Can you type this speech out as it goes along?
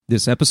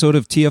This episode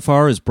of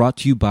TFR is brought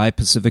to you by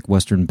Pacific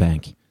Western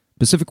Bank.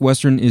 Pacific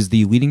Western is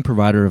the leading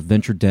provider of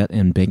venture debt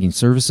and banking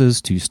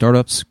services to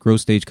startups, growth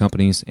stage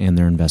companies, and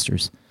their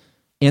investors.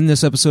 And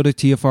this episode of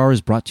TFR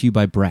is brought to you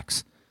by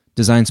Brex.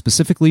 Designed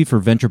specifically for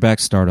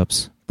venture-backed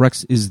startups,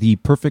 Brex is the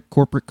perfect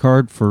corporate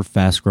card for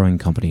fast-growing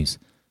companies.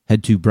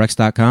 Head to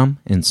Brex.com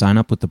and sign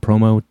up with the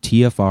promo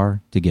TFR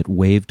to get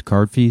waived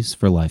card fees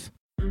for life.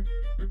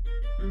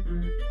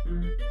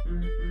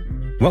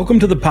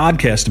 Welcome to the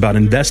podcast about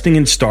investing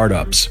in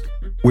startups,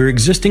 where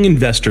existing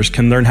investors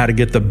can learn how to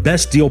get the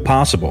best deal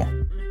possible.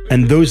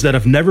 And those that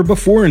have never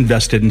before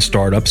invested in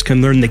startups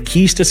can learn the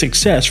keys to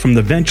success from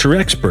the venture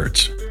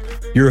experts.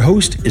 Your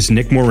host is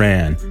Nick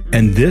Moran,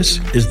 and this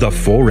is The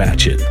Full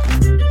Ratchet.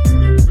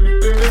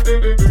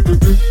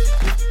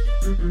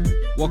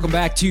 Welcome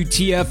back to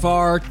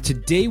TFR.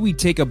 Today we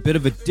take a bit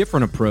of a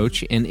different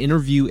approach and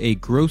interview a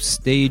growth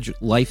stage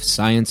life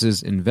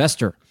sciences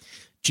investor.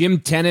 Jim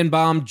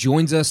Tananbaum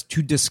joins us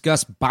to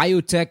discuss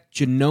biotech,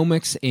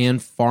 genomics,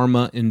 and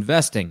pharma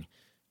investing.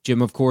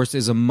 Jim, of course,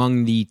 is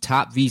among the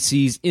top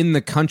VCs in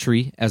the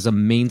country as a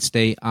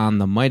mainstay on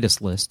the Midas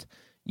list,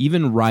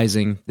 even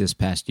rising this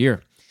past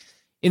year.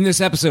 In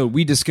this episode,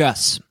 we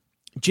discuss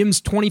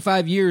Jim's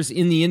 25 years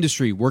in the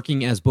industry,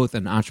 working as both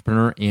an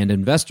entrepreneur and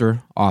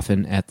investor,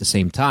 often at the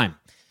same time.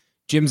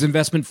 Jim's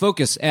investment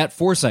focus at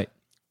Foresight.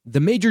 The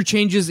major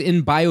changes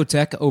in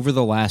biotech over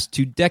the last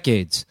 2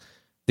 decades.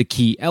 The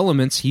key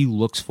elements he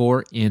looks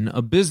for in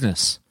a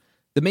business.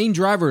 The main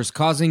drivers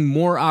causing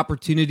more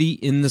opportunity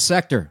in the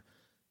sector.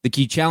 The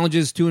key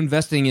challenges to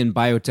investing in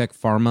biotech,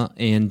 pharma,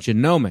 and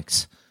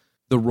genomics.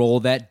 The role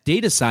that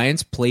data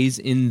science plays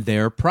in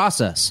their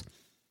process.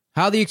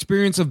 How the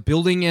experience of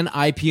building and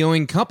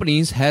IPO'ing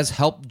companies has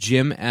helped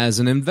Jim as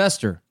an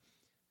investor.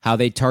 How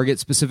they target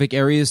specific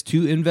areas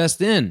to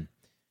invest in.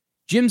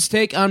 Jim's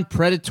take on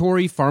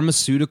predatory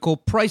pharmaceutical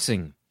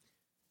pricing.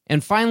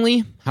 And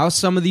finally, how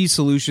some of these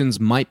solutions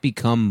might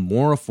become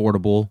more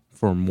affordable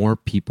for more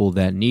people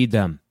that need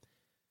them.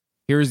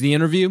 Here's the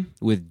interview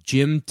with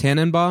Jim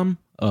Tananbaum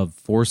of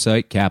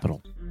Foresite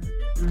Capital.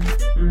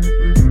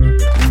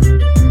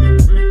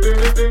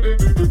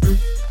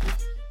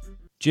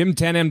 Jim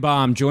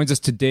Tananbaum joins us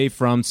today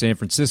from San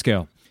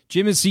Francisco.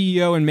 Jim is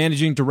CEO and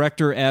Managing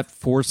Director at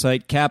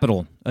Foresite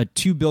Capital, a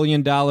 $2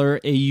 billion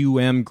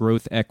AUM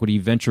growth equity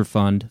venture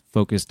fund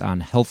focused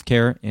on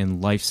healthcare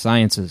and life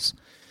sciences.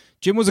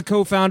 Jim was a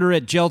co-founder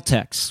at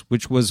Geltex,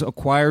 which was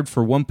acquired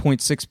for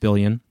 $1.6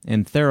 billion,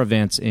 and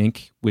Theravance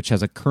Inc., which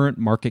has a current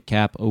market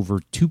cap over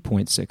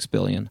 $2.6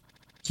 billion.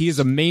 He is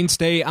a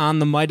mainstay on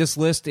the Midas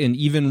list and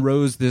even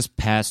rose this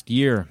past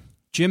year.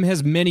 Jim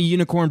has many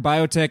unicorn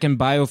biotech and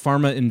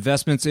biopharma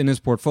investments in his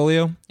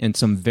portfolio and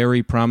some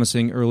very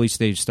promising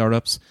early-stage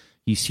startups.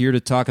 He's here to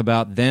talk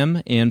about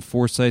them and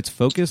Foresight's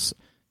focus.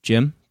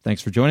 Jim,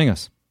 thanks for joining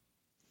us.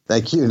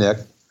 Thank you, Nick.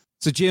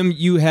 So, Jim,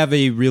 you have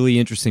a really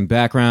interesting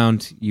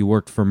background. You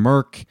worked for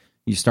Merck,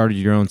 you started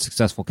your own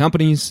successful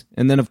companies,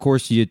 and then, of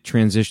course, you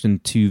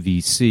transitioned to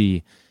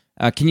VC.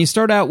 Can you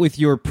start out with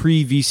your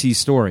pre-VC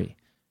story?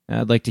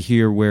 I'd like to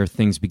hear where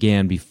things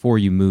began before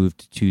you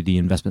moved to the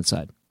investment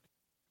side.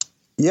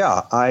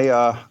 Yeah,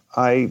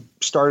 I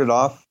started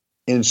off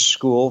in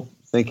school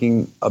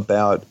thinking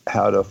about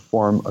how to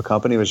form a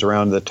company. It was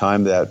around the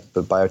time that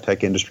the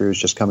biotech industry was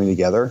just coming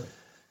together.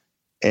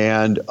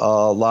 And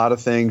a lot of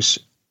things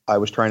I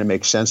was trying to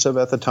make sense of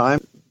at the time.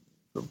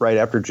 Right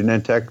after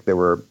Genentech, there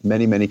were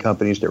many, many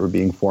companies that were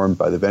being formed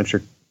by the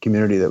venture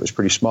community that was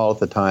pretty small at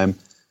the time.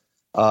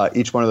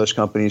 Each one of those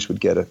companies would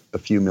get a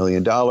few $1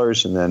 million,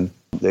 and then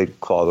they'd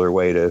claw their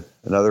way to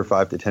another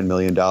 $5 to $10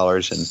 million,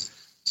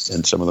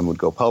 and some of them would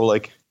go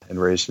public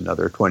and raise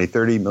another $20,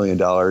 $30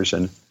 million.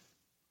 And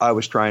I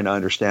was trying to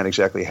understand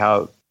exactly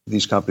how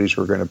these companies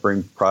were going to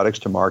bring products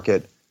to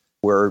market,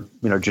 where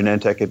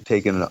Genentech had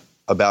taken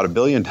about $1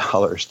 billion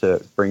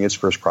to bring its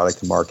first product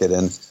to market.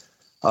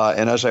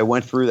 And as I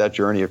went through that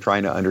journey of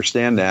trying to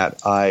understand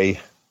that, I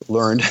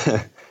learned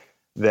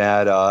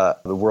that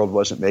the world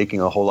wasn't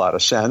making a whole lot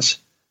of sense.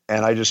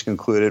 And I just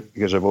concluded,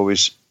 because I've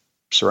always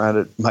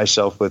surrounded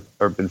myself with,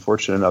 or been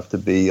fortunate enough to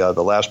be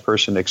the last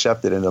person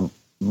accepted into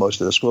most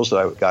of the schools that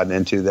I've gotten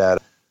into,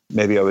 that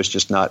maybe I was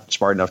just not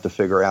smart enough to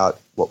figure out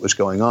what was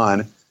going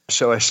on.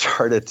 So I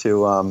started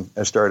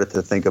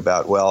to think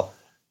about, well,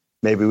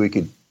 maybe we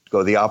could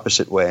go the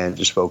opposite way and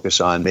just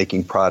focus on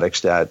making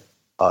products that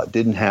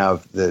didn't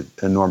have the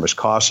enormous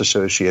costs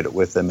associated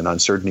with them and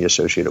uncertainty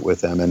associated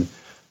with them. And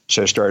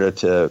so I started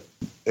to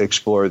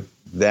explore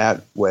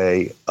that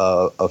way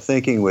of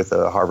thinking with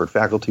a Harvard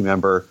faculty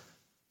member,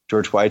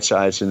 George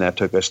Whitesides, and that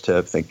took us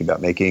to thinking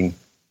about making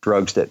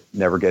drugs that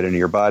never get into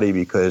your body,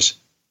 because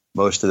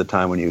most of the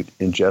time when you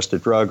ingest a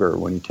drug or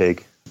when you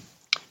take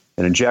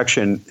an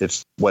injection,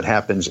 it's what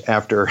happens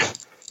after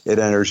it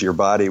enters your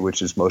body,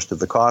 which is most of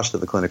the cost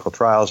of the clinical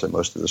trials and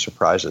most of the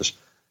surprises.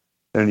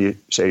 And you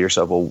say to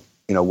yourself, well,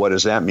 what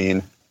does that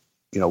mean?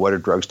 What are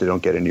drugs that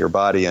don't get into your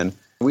body? And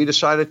we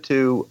decided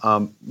to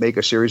make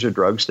a series of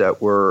drugs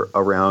that were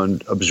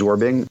around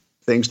absorbing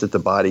things that the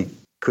body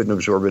couldn't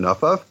absorb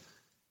enough of.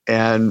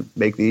 and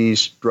make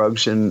these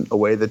drugs in a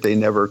way that they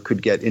never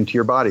could get into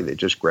your body. They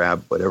just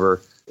grab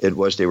whatever it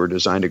was they were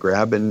designed to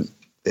grab, and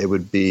they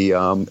would be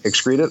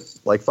excreted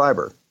like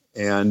fiber.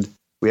 And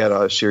we had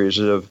a series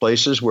of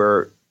places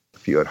where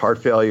if you had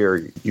heart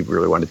failure, you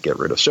really wanted to get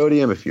rid of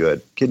sodium. If you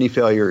had kidney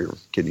failure, your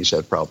kidneys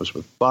had problems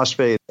with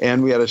phosphate.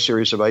 And we had a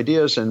series of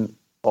ideas and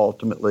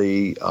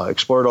ultimately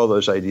explored all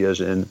those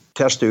ideas in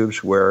test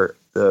tubes where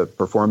the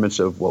performance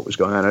of what was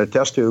going on in a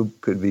test tube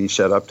could be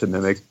set up to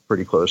mimic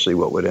pretty closely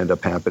what would end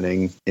up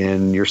happening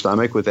in your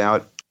stomach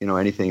without,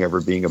 anything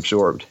ever being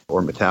absorbed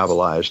or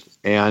metabolized.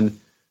 And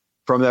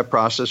from that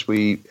process,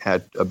 we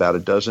had about a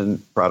dozen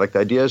product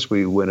ideas.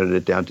 We winnowed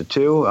it down to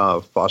two,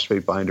 a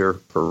phosphate binder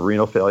for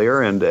renal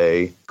failure and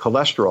a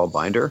cholesterol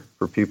binder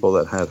for people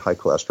that had high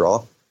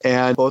cholesterol.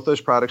 And both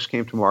those products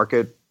came to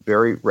market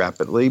very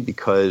rapidly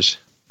because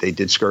they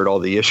did skirt all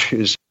the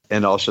issues.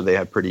 And also they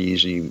had pretty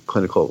easy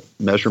clinical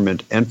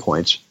measurement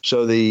endpoints.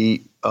 So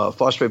the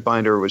phosphate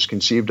binder was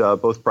conceived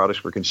of, both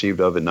products were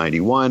conceived of in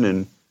 91,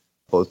 and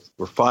both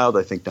were filed,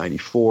 I think,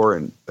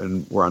 94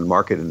 and were on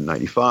market in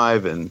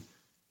 95. And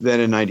then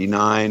in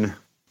 99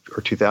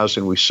 or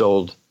 2000, we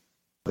sold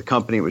the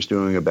company. It was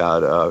doing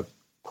about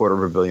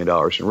 $250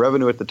 million in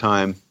revenue at the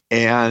time.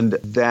 And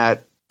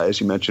that, as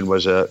you mentioned,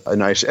 was a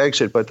nice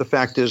exit. But the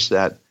fact is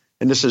that,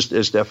 and this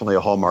is definitely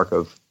a hallmark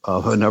of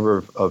a number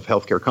of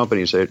healthcare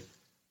companies, that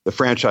the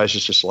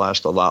franchises just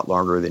last a lot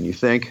longer than you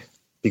think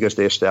because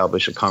they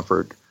establish a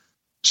comfort.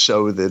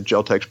 So the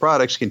Geltex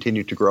products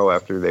continued to grow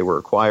after they were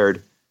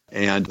acquired.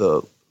 And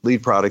the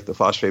lead product, the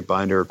phosphate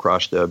binder,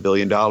 crossed $1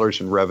 billion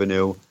in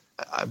revenue,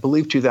 I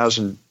believe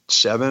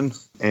 2007,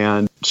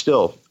 and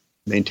still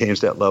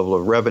maintains that level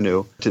of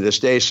revenue to this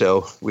day.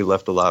 So we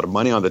left a lot of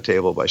money on the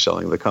table by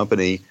selling the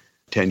company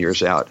 10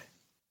 years out.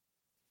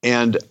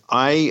 And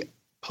I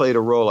played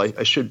a role.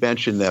 I should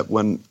mention that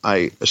when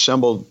I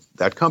assembled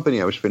that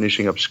company, I was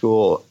finishing up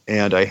school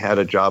and I had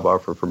a job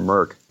offer from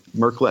Merck.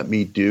 Merck let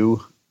me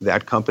do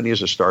that company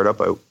as a startup.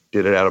 I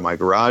did it out of my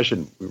garage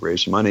and we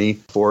raised money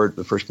for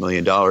the first $1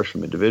 million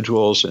from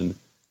individuals, and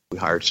we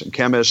hired some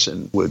chemists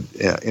and would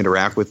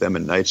interact with them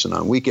at nights and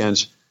on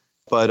weekends.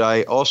 But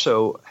I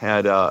also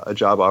had a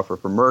job offer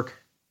from Merck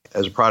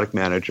as a product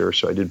manager,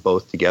 so I did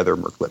both together.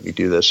 Merck let me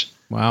do this.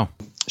 Wow.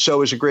 So it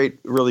was a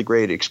really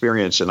great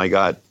experience, and I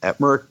got at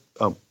Merck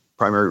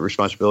primary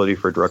responsibility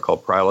for a drug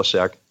called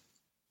Prilosec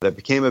that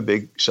became a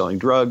big selling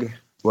drug.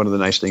 One of the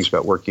nice things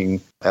about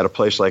working at a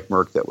place like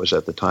Merck that was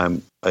at the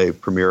time a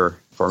premier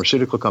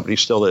pharmaceutical company,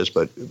 still is,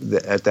 but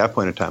at that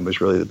point in time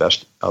was really the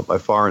best by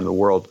far in the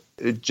world.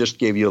 It just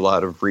gave you a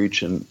lot of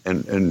reach and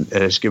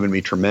it has given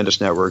me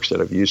tremendous networks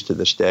that I've used to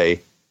this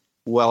day.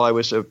 While I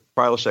was a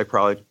Prilosec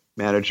product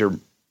manager,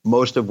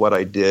 most of what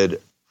I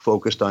did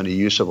focused on the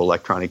use of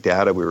electronic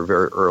data. We were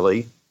very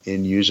early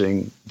in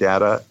using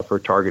data for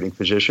targeting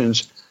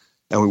physicians.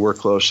 And we work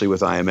closely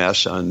with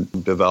IMS on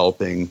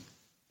developing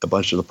a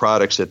bunch of the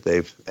products that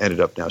they've ended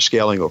up now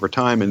scaling over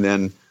time. And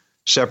then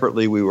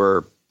separately, we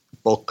were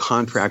bulk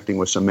contracting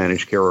with some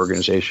managed care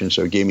organizations.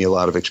 So it gave me a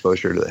lot of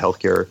exposure to the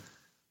healthcare,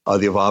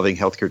 the evolving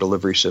healthcare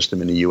delivery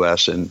system in the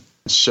U.S. And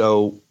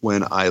so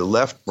when I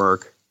left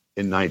Merck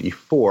in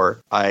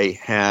 94, I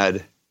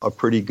had a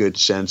pretty good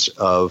sense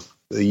of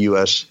the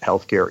U.S.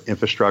 healthcare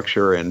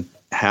infrastructure and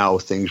how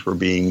things were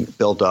being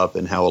built up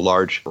and how a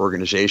large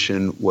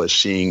organization was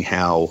seeing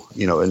how,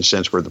 in a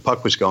sense, where the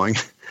puck was going.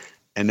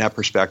 And that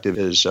perspective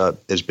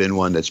has been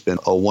one that's been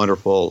a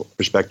wonderful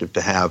perspective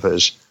to have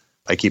as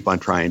I keep on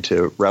trying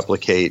to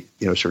replicate,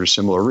 sort of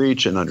similar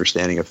reach and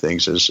understanding of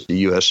things as the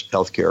U.S.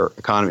 healthcare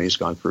economy has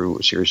gone through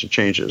a series of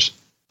changes.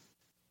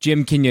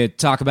 Jim, can you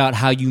talk about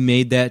how you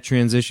made that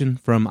transition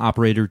from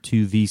operator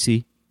to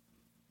VC?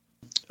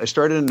 I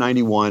started in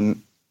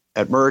 91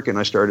 at Merck, and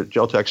I started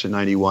Geltex in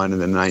 91,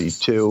 and then in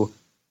 92,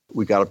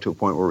 we got up to a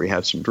point where we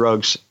had some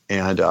drugs,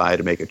 and I had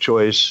to make a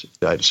choice.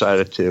 I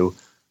decided to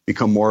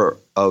become more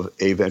of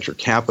a venture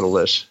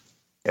capitalist,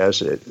 so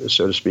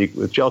to speak,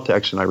 with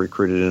Geltex, and I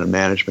recruited in a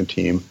management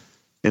team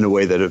in a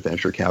way that a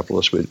venture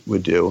capitalist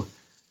would do.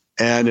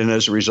 And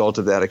as a result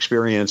of that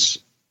experience,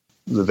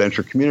 the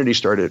venture community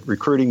started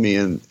recruiting me,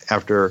 and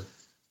after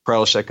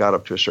Prilosec got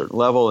up to a certain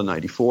level in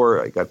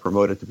 94, I got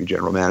promoted to be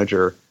general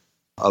manager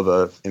of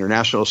an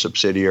international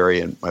subsidiary,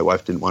 and my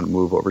wife didn't want to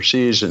move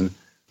overseas, and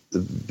the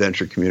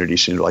venture community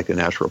seemed like a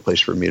natural place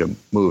for me to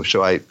move.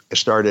 So I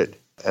started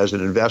as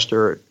an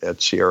investor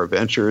at Sierra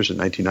Ventures in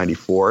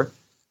 1994.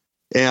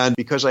 And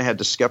because I had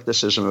the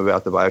skepticism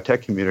about the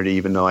biotech community,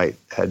 even though I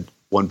had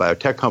one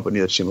biotech company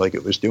that seemed like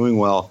it was doing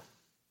well,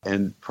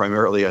 and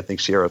primarily I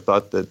think Sierra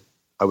thought that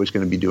I was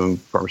going to be doing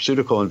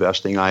pharmaceutical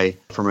investing, I,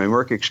 from my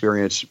Merck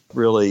experience,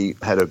 really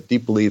had a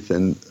deep belief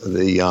in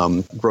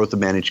the growth of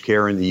managed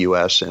care in the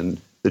U.S. and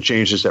the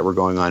changes that were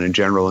going on in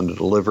general in the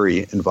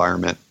delivery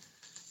environment.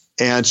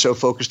 And so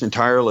focused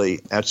entirely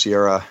at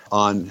Sierra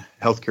on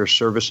healthcare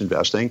service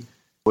investing.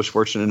 Was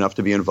fortunate enough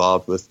to be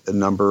involved with a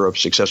number of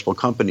successful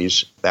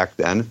companies back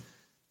then.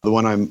 The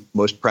one I'm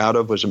most proud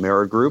of was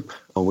Amera Group.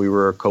 We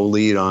were a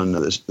co-lead on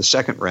the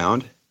second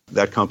round.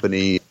 That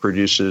company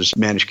produces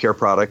managed care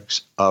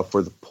products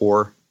for the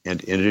poor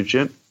and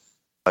indigent.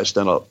 It's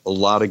done a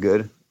lot of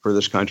good for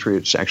this country.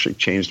 It's actually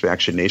changed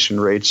vaccination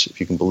rates, if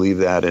you can believe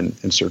that,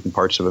 in certain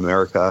parts of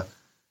America.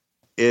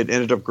 It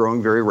ended up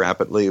growing very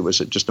rapidly. It was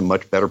just a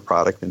much better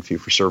product than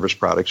fee-for-service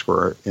products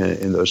were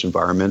in those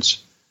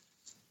environments.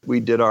 We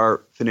did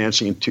our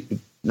financing in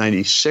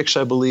 1996,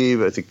 I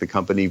believe. I think the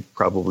company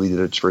probably did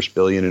its first $1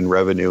 billion in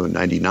revenue in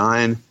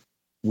 1999.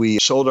 We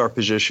sold our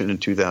position in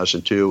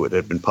 2002. It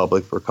had been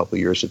public for a couple of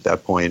years at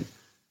that point.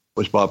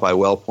 Was bought by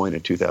WellPoint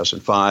in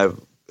 2005.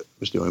 It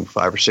was doing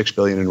 $5 or $6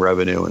 billion in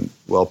revenue, and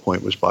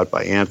WellPoint was bought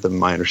by Anthem.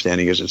 My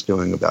understanding is it's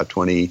doing about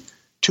 $22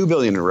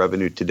 billion in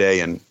revenue today,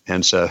 and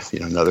hence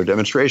another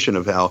demonstration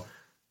of how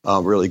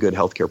really good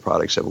healthcare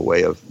products have a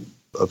way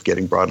of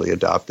getting broadly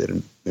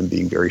adopted and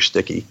being very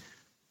sticky.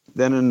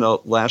 Then in the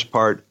last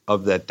part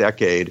of that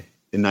decade,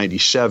 in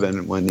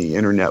 97, when the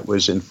internet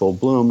was in full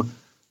bloom,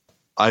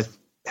 I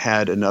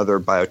had another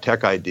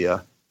biotech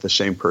idea, the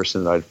same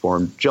person that I'd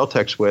formed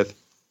Geltex with.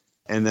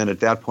 And then at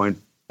that point,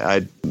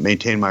 I'd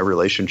maintained my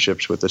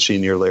relationships with the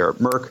senior layer at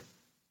Merck.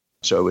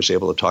 So I was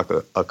able to talk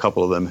a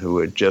couple of them who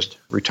had just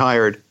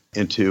retired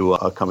into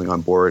coming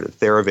on board at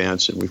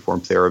Theravance, and we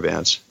formed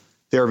Theravance.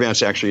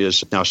 Theravance actually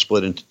is now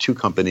split into two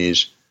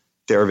companies,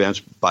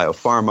 Theravance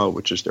Biopharma,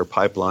 which is their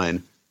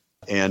pipeline,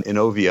 and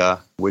Innovia,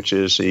 which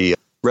is the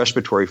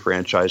respiratory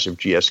franchise of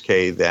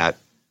GSK that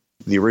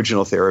the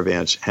original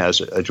Theravance has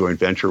a joint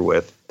venture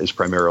with, is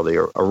primarily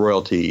a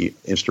royalty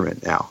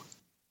instrument now.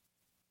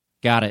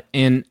 Got it.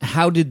 And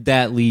how did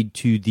that lead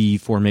to the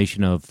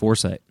formation of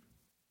Foresight?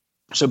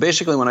 So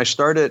basically, when I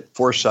started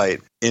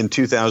Foresight in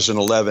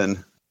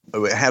 2011,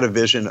 I had a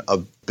vision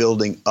of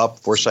building up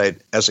Foresight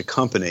as a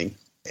company,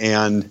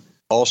 and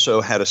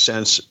also had a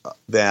sense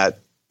that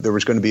there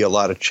was going to be a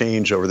lot of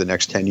change over the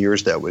next 10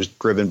 years that was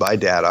driven by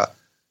data,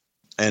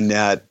 and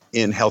that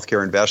in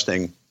healthcare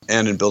investing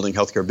and in building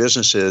healthcare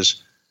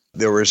businesses,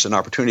 there was an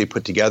opportunity to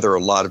put together a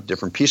lot of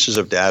different pieces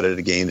of data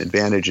to gain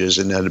advantages,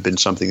 and that had been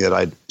something that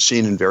I'd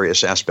seen in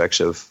various aspects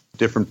of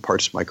different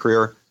parts of my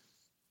career,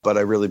 but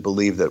I really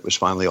believed that it was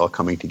finally all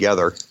coming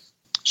together.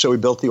 So we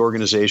built the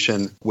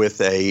organization with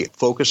a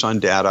focus on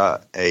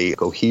data, a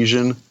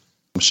cohesion,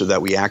 so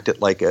that we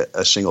acted like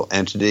a single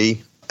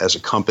entity as a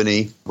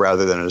company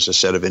rather than as a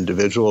set of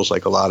individuals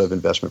like a lot of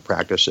investment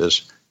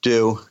practices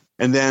do.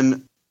 And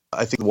then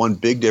I think one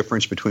big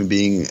difference between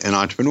being an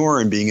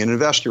entrepreneur and being an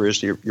investor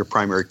is your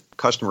primary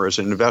customer as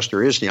an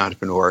investor is the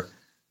entrepreneur.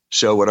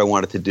 So what I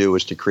wanted to do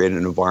was to create an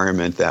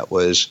environment that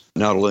was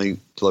not only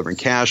delivering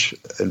cash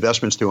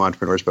investments to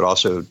entrepreneurs, but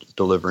also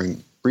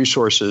delivering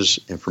resources,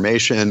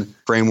 information,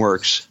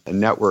 frameworks, and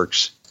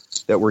networks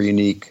that were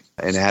unique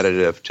and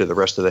additive to the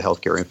rest of the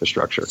healthcare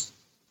infrastructure.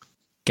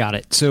 Got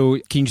it. So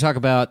can you talk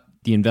about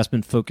the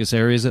investment focus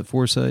areas at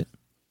Foresight?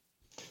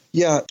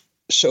 Yeah.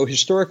 So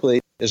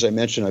historically, as I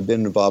mentioned, I've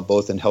been involved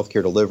both in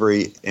healthcare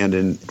delivery and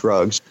in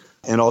drugs.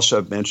 And also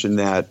I've mentioned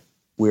that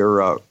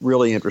we're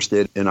really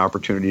interested in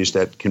opportunities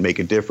that can make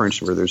a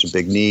difference where there's a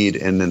big need.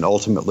 And then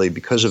ultimately,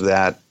 because of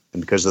that,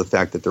 and because of the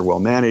fact that they're well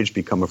managed,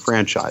 become a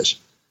franchise.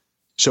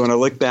 So when I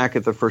look back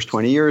at the first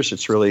 20 years,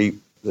 it's really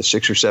the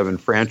 6 or 7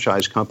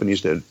 franchise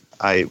companies that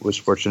I was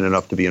fortunate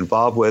enough to be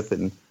involved with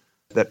and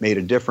that made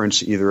a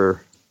difference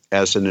either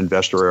as an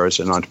investor or as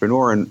an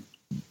entrepreneur. And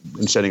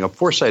in setting up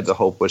Foresight, the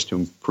hope was to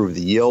improve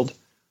the yield,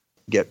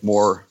 get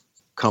more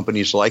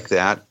companies like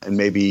that, and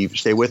maybe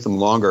stay with them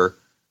longer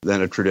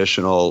than a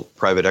traditional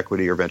private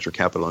equity or venture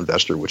capital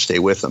investor would stay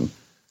with them.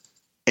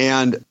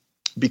 And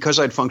because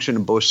I'd functioned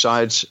in both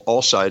sides,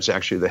 all sides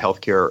actually of the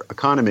healthcare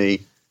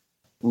economy,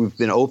 we've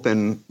been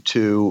open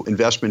to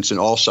investments in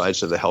all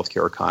sides of the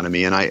healthcare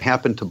economy. And I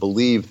happen to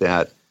believe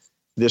that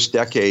this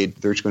decade,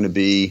 there's going to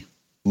be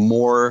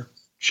more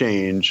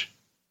change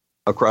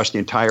across the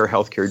entire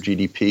healthcare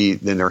GDP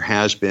than there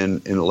has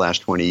been in the last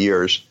 20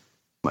 years.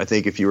 I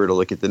think if you were to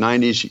look at the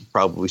 90s, you'd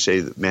probably say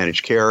that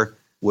managed care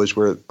was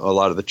where a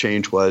lot of the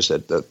change was,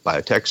 that the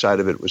biotech side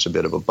of it was a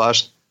bit of a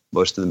bust.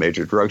 Most of the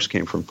major drugs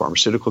came from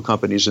pharmaceutical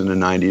companies in the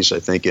 90s. I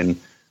think in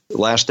the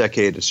last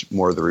decade, it's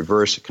more the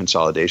reverse.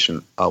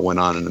 Consolidation went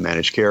on in the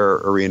managed care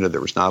arena.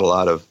 There was not a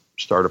lot of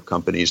startup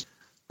companies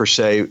per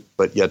se,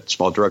 but yet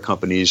small drug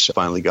companies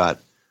finally got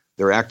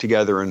their act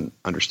together and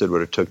understood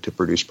what it took to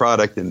produce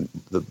product. And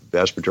the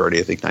vast majority,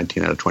 I think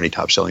 19 out of 20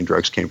 top-selling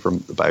drugs came from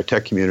the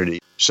biotech community.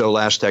 So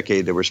last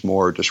decade, there was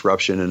more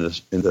disruption in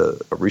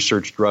the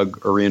research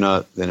drug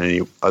arena than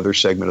any other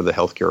segment of the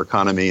healthcare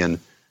economy. And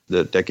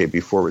the decade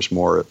before was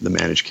more the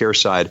managed care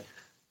side.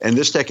 And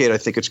this decade, I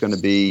think it's going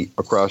to be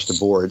across the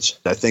boards.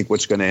 I think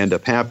what's going to end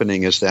up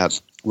happening is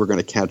that we're going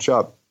to catch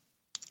up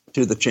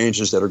to the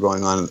changes that are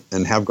going on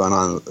and have gone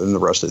on in the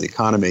rest of the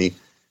economy,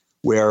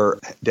 where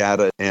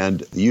data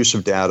and the use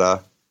of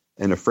data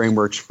and the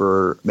frameworks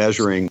for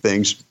measuring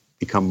things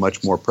become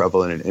much more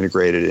prevalent and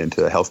integrated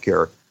into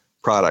healthcare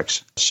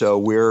products. So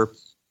we're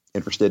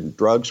interested in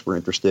drugs, we're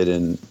interested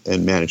in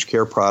managed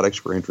care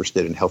products, we're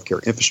interested in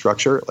healthcare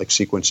infrastructure like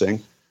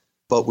sequencing.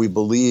 But we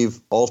believe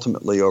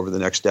ultimately over the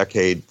next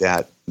decade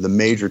that the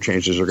major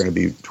changes are going to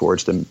be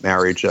towards the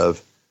marriage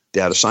of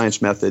data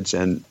science methods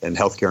and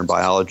healthcare and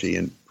biology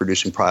and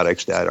producing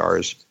products that are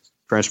as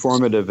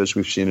transformative as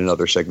we've seen in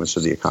other segments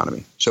of the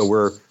economy. So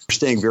we're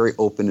staying very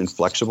open and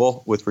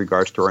flexible with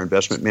regards to our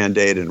investment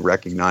mandate and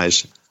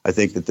recognize, I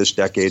think, that this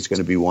decade is going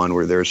to be one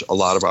where there's a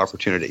lot of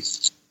opportunity.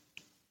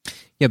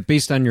 Yeah,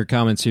 based on your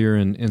comments here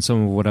and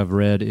some of what I've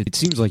read, it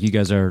seems like you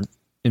guys are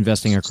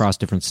investing across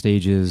different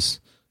stages.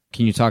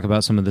 Can you talk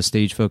about some of the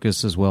stage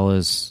focus as well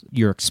as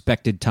your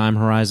expected time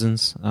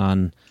horizons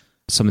on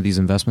some of these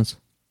investments?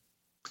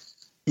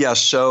 Yeah,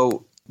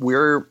 so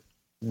we're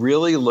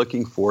really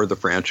looking for the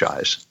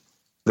franchise.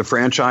 The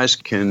franchise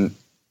can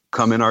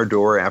come in our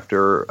door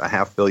after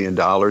 $500 million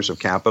of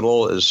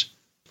capital has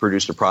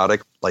produced a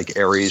product like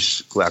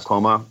Ares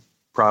glaucoma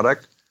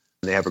product.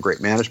 They have a great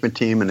management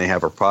team and they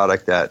have a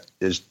product that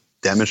is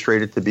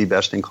demonstrated to be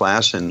best in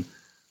class. And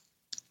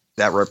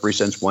that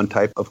represents one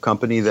type of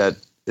company that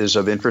is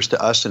of interest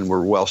to us. And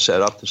we're well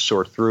set up to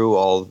sort through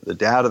all the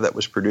data that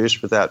was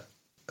produced with that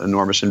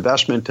enormous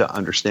investment to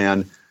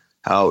understand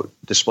how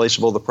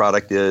displaceable the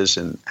product is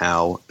and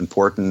how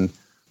important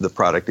the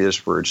product is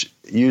for its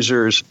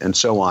users and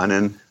so on.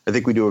 And I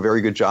think we do a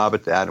very good job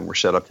at that, and we're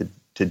set up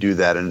to do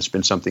that. And it's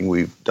been something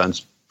we've done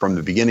from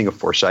the beginning of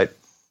Foresight.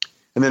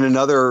 And then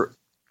another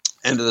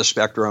end of the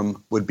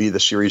spectrum would be the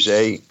Series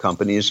A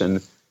companies.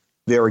 And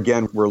there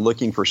again, we're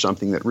looking for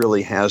something that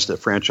really has the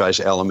franchise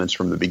elements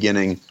from the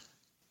beginning.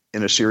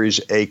 In a Series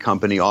A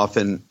company,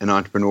 often an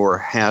entrepreneur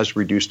has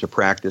reduced to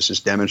practice, has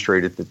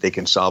demonstrated that they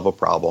can solve a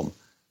problem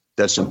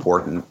that's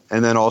important.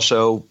 And then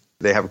also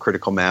they have a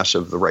critical mass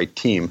of the right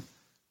team.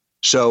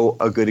 So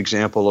a good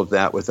example of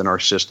that within our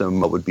system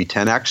would be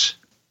 10X,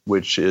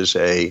 which is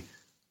a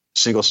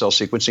single-cell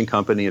sequencing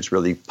company. It's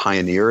really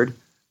pioneered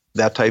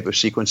that type of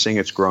sequencing.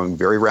 It's growing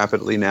very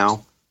rapidly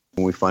now.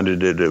 When we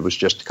funded it, it was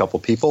just a couple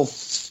people.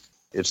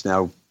 It's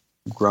now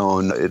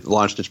grown. It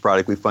launched its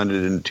product. We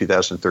funded it in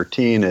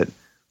 2013. It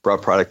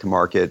brought product to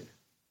market.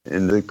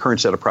 In the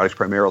current set of products,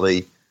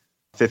 primarily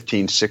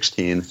 15,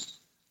 16.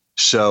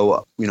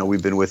 So,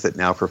 we've been with it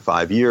now for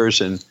 5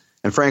 years. And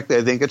frankly,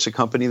 I think it's a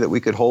company that we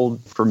could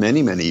hold for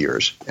many, many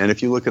years. And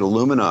if you look at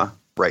Illumina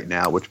right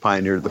now, which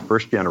pioneered the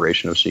first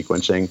generation of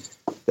sequencing,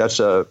 that's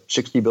a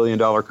 $60 billion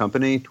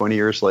company 20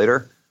 years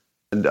later.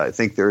 And I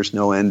think there's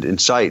no end in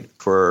sight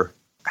for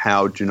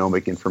how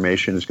genomic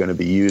information is going to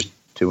be used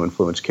to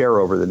influence care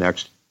over the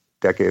next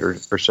decade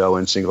or so.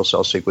 And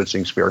single-cell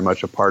sequencing is very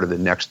much a part of the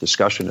next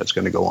discussion that's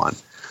going to go on.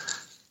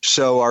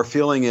 So our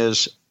feeling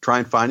is try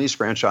and find these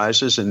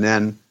franchises and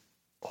then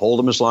hold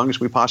them as long as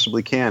we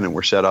possibly can. And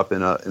we're set up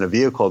in a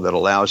vehicle that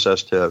allows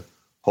us to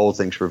hold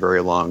things for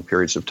very long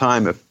periods of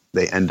time if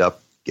they end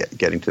up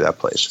getting to that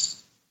place.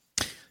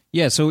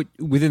 Yeah, so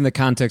within the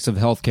context of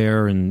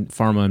healthcare and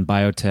pharma and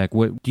biotech,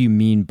 what do you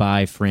mean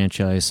by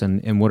franchise,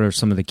 and what are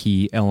some of the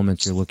key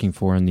elements you're looking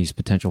for in these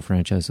potential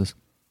franchises?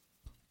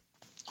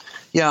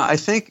 Yeah, I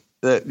think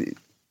that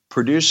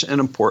produce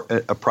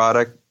a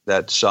product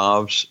that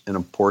solves an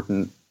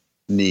important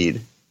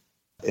need.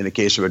 In the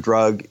case of a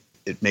drug,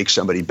 it makes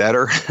somebody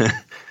better,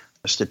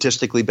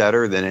 statistically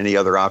better than any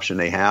other option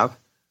they have.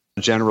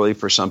 Generally,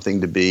 for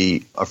something to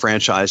be a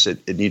franchise,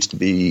 it needs to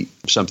be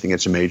something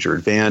that's a major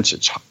advance.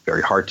 It's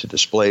very hard to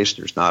displace.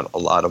 There's not a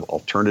lot of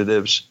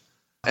alternatives.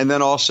 And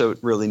then also, it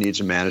really needs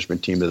a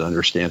management team that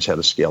understands how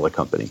to scale a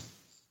company.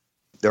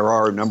 There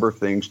are a number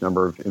of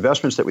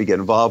investments that we get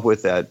involved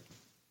with that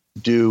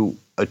do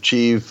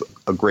achieve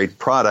a great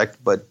product,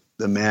 but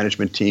the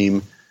management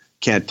team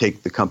can't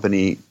take the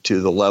company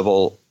to the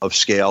level of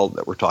scale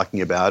that we're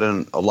talking about.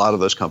 And a lot of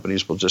those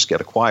companies will just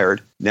get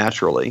acquired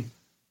naturally.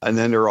 And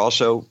then there are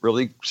also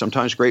really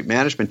sometimes great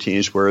management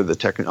teams where the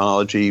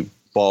technology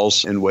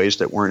falls in ways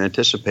that weren't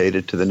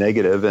anticipated to the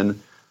negative.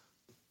 And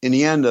in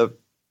the end,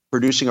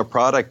 producing a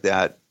product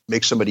that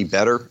makes somebody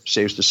better,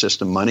 saves the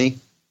system money,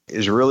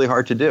 is really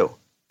hard to do.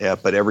 Yeah,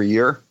 but every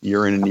year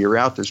in and year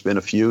out, there's been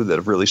a few that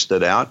have really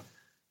stood out.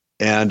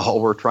 And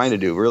all we're trying to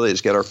do really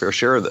is get our fair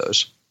share of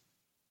those.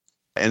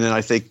 And then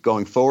I think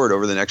going forward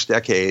over the next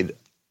decade,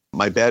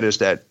 my bet is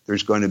that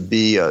there's going to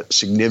be a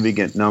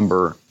significant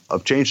number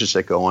of changes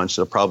that go on.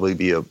 So there'll probably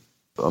be a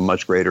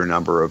much greater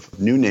number of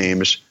new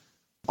names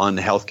on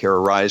the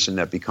healthcare horizon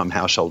that become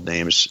household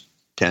names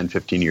 10,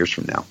 15 years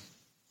from now.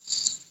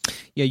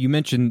 Yeah, you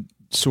mentioned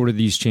sort of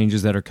these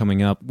changes that are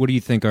coming up. What do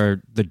you think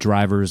are the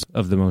drivers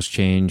of the most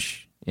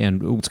change,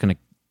 and what's going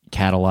to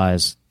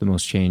catalyze the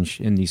most change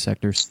in these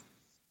sectors?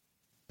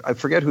 I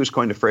forget who's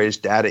coined the phrase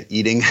data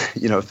eating,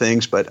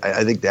 things, but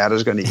I think data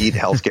is going to eat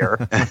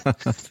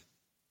healthcare.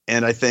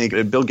 And I think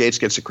Bill Gates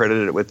gets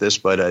accredited with this,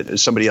 but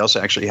somebody else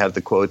actually had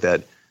the quote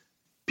that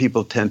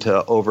people tend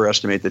to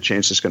overestimate the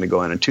change that's going to go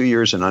on in 2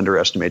 years and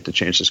underestimate the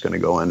change that's going to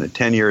go on in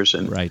 10 years.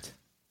 And right.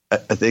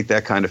 I think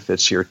that kind of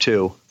fits here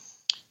too.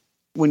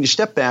 When you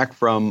step back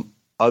from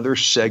other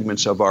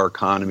segments of our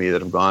economy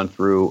that have gone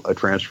through a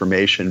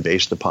transformation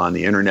based upon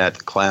the internet,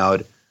 the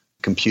cloud,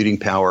 computing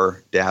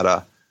power,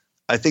 data,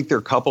 I think there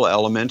are a couple of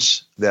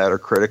elements that are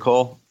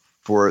critical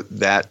for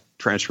that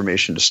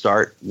transformation to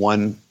start.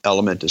 One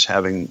element is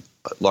having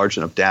large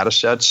enough data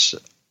sets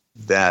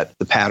that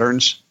the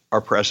patterns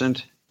are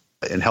present.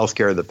 In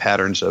healthcare, the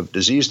patterns of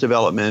disease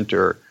development,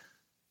 or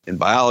in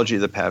biology,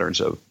 the patterns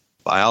of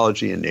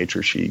biology. In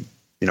nature, she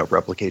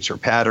replicates her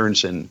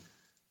patterns. And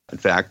in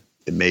fact,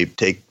 it may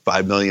take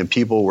 5 million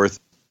people worth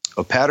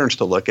of patterns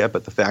to look at,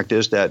 but the fact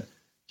is that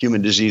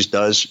human disease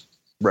does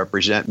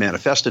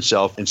manifest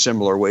itself in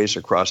similar ways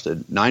across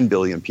the 9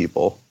 billion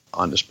people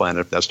on this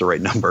planet, if that's the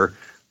right number.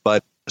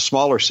 But a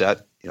smaller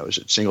set, is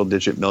it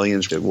single-digit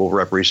millions, that will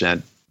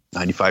represent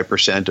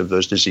 95% of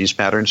those disease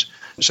patterns.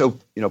 So,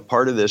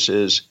 part of this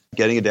is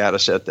getting a data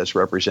set that's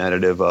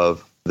representative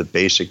of the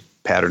basic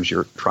patterns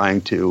you're trying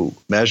to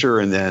measure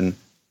and then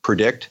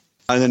predict.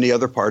 And then the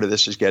other part of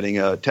this is getting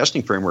a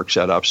testing framework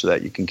set up so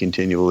that you can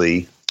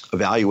continually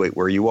evaluate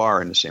where you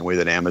are in the same way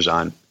that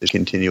Amazon is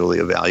continually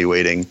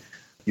evaluating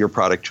your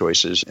product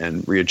choices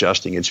and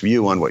readjusting its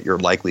view on what you're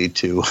likely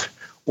to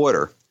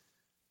order.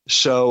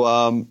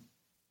 So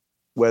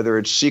whether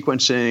it's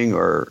sequencing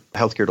or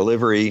healthcare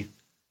delivery,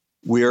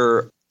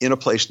 we're in a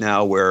place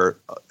now where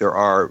there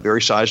are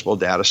very sizable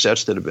data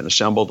sets that have been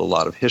assembled, a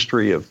lot of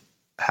history of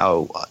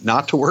how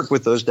not to work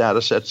with those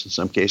data sets, in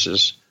some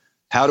cases,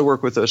 how to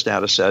work with those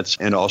data sets,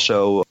 and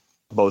also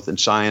both in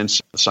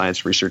science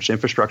research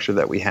infrastructure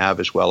that we have,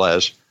 as well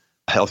as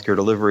healthcare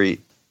delivery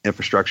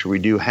infrastructure. We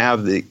do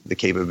have the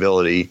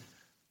capability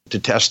to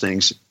test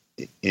things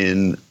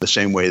in the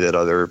same way that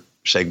other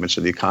segments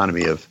of the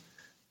economy have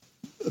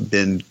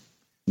been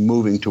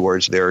moving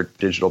towards their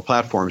digital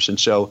platforms. And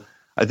so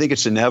I think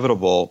it's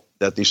inevitable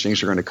that these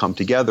things are going to come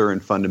together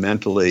and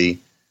fundamentally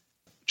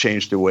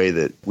change the way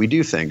that we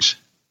do things.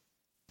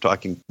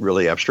 Talking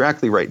really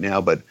abstractly right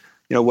now, but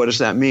what does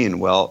that mean?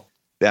 Well,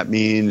 that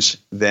means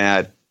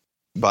that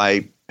if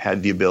I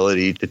had the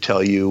ability to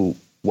tell you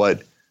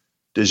what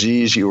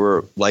disease you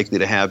were likely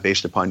to have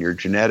based upon your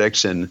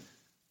genetics and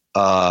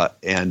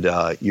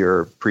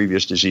your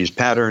previous disease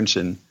patterns,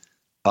 and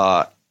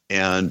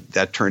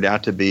that turned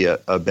out to be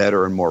a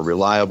better and more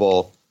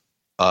reliable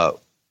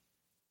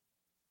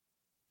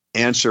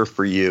answer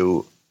for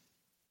you,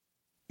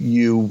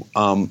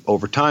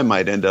 over time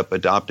might end up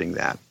adopting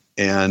that.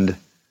 And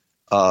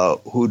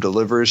who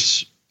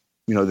delivers,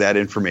 that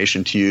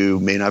information to you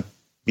may not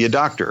be a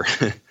doctor.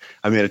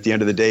 I mean, at the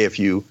end of the day, if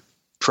you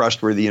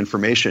trust where the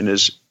information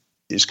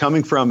is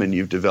coming from, and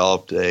you've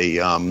developed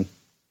a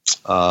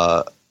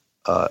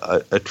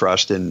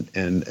trust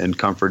and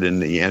comfort in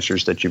the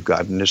answers that you've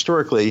gotten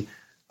historically,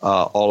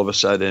 all of a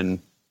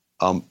sudden,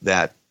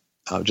 that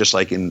just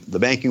like in the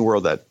banking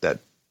world, that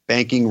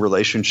banking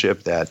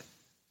relationship that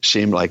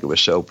seemed like it was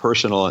so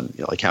personal, and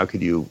like how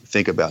could you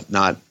think about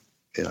not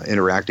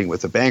interacting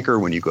with a banker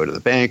when you go to the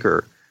bank,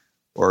 or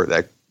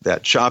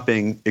that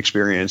shopping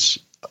experience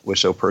was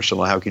so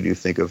personal. How could you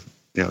think of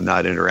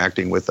not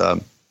interacting with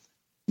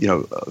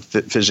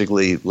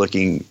physically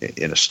looking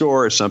in a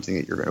store as something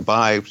that you're going to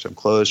buy, some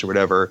clothes or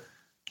whatever.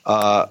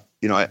 I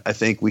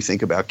think we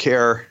think about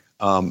care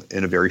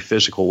in a very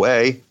physical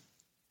way.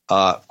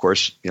 Of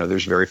course,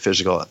 there's a very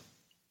physical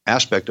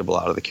aspect of a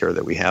lot of the care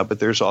that we have, but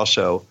there's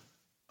also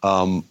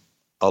a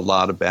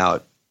lot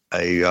about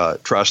a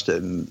trust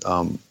in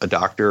a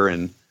doctor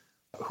and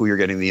who you're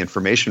getting the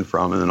information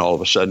from, and then all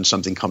of a sudden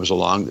something comes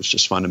along that's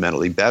just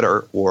fundamentally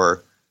better,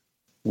 or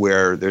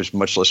where there's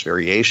much less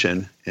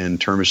variation in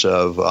terms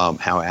of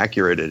how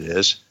accurate it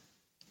is,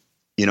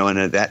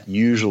 and that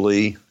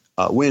usually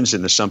wins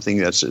into something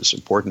that's as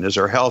important as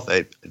our health.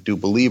 I do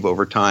believe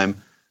over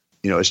time,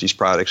 as these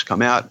products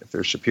come out, if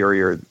they're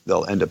superior,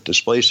 they'll end up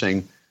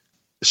displacing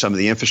some of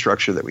the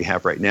infrastructure that we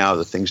have right now,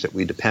 the things that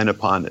we depend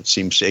upon that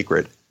seem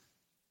sacred.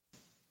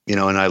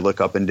 And I look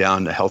up and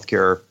down the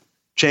healthcare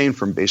chain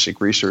from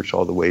basic research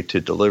all the way to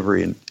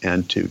delivery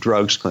and to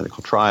drugs,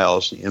 clinical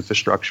trials, the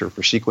infrastructure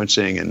for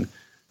sequencing and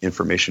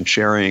information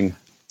sharing.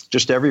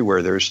 Just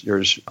everywhere,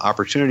 there's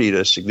opportunity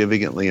to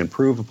significantly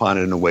improve upon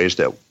it in ways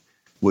that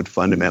would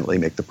fundamentally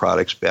make the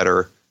products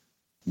better,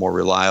 more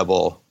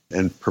reliable,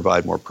 and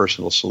provide more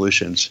personal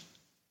solutions.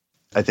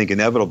 I think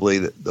inevitably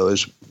that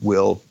those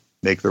will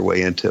make their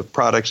way into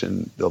products,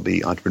 and there'll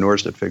be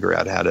entrepreneurs that figure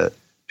out how to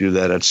do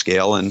that at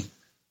scale. And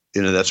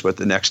that's what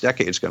the next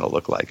decade is going to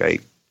look like. I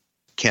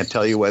can't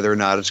tell you whether or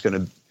not it's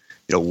going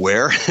to,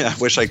 where. I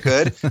wish I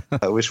could.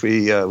 I wish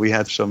we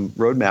had some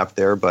roadmap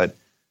there, but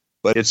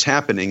it's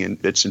happening in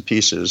bits and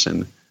pieces.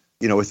 And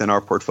within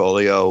our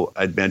portfolio,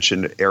 I'd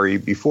mentioned Aerie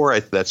before.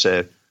 That's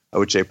I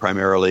would say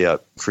primarily a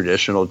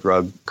traditional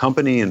drug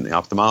company in the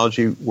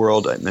ophthalmology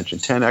world. I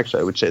mentioned 10X.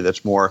 I would say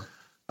that's more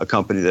a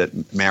company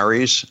that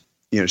marries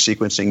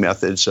sequencing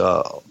methods.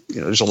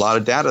 There's a lot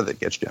of data that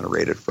gets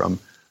generated from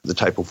the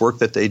type of work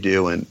that they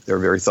do, and they're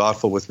very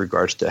thoughtful with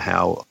regards to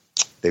how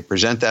they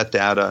present that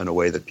data in a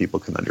way that people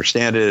can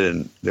understand it.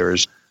 And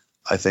there's,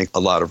 I think, a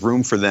lot of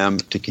room for them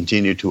to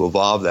continue to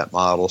evolve that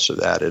model so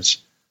that it's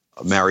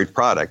a married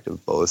product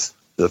of both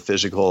the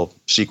physical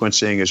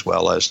sequencing as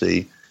well as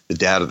the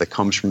data that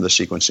comes from the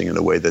sequencing and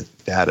the way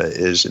that data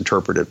is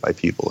interpreted by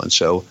people. And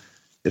so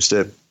it's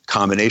the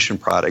combination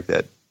product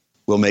that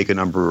will make a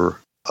number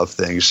of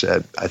things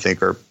that I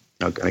think are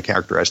going to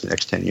characterize the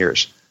next 10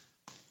 years.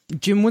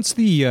 Jim, what's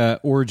the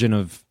origin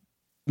of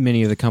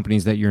many of the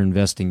companies that you're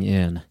investing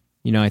in.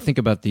 I think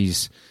about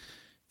these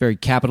very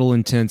capital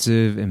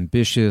intensive,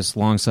 ambitious,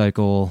 long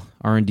cycle,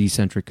 R&D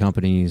centric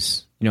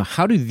companies.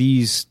 How do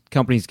these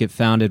companies get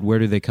founded? Where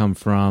do they come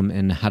from?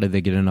 And how do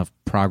they get enough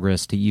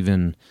progress to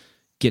even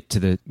get to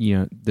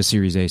the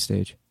Series A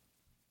stage?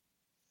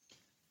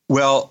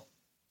 Well,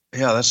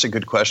 yeah, that's a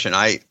good question.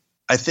 I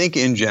think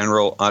in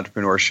general,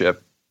 entrepreneurship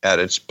at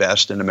its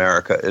best in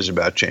America is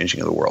about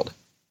changing the world.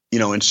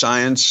 In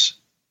science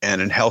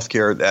and in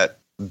healthcare, that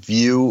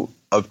view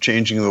of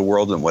changing the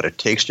world and what it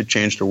takes to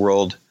change the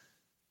world,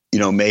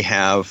 may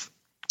have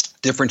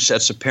different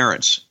sets of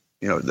parents,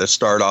 that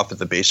start off at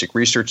the basic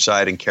research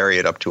side and carry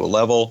it up to a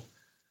level.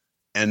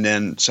 And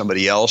then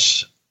somebody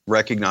else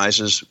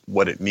recognizes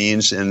what it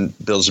means and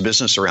builds a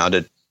business around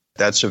it.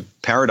 That's a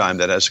paradigm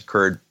that has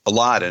occurred a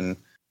lot. And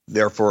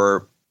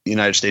therefore, the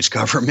United States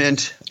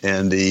government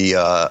and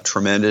the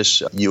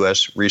tremendous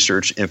U.S.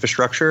 research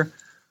infrastructure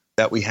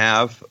that we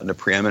have and the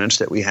preeminence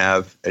that we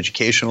have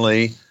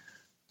educationally,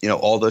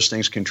 all those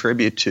things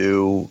contribute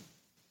to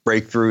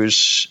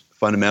breakthroughs,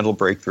 fundamental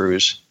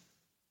breakthroughs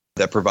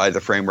that provide the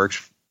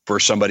frameworks for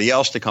somebody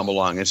else to come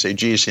along and say,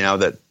 geez,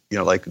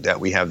 that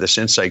we have this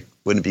insight,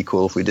 wouldn't it be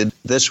cool if we did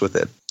this with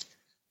it?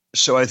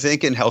 So I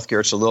think in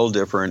healthcare, it's a little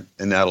different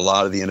in that a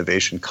lot of the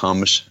innovation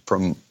comes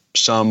from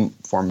some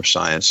form of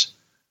science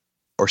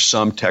or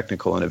some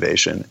technical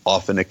innovation.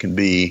 Often it can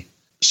be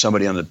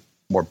somebody on the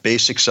more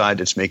basic side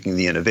that's making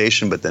the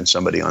innovation, but then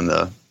somebody on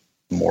the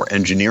more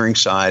engineering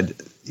side,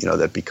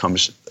 that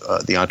becomes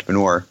the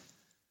entrepreneur.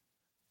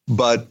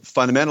 But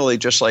fundamentally,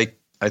 just like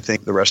I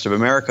think the rest of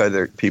America,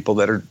 there are people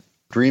that are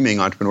dreaming,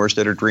 entrepreneurs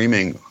that are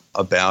dreaming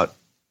about,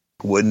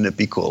 wouldn't it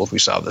be cool if we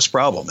solved this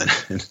problem?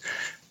 And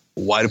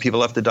why do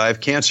people have to die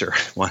of cancer?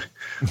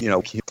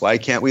 Why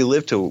can't we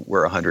live till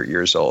we're 100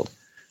 years old?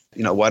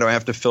 Why do I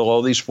have to fill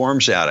all these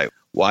forms out?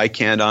 Why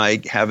can't I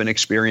have an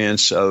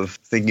experience of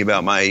thinking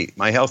about my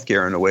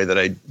healthcare in a way that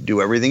I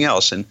do everything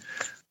else? And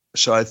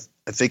so I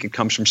think it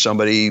comes from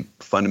somebody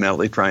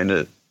fundamentally trying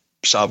to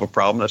solve a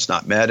problem that's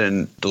not met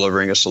and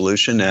delivering a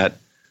solution that,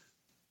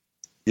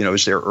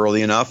 is there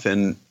early enough,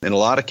 and in a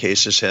lot of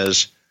cases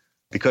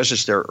because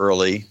it's there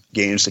early,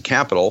 gains the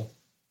capital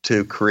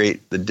to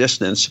create the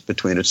distance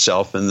between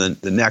itself and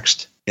the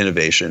next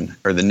innovation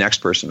or the next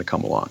person to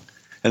come along.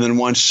 And then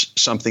once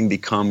something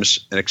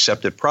becomes an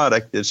accepted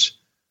product, it's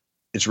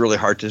really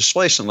hard to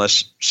displace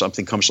unless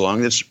something comes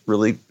along that's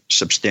really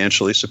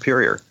substantially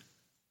superior.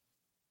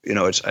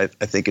 I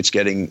think it's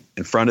getting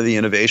in front of the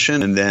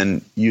innovation and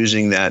then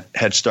using that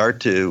head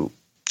start to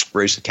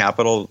raise the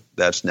capital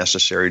that's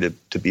necessary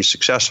to be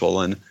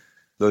successful. And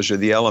those are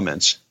the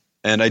elements.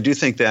 And I do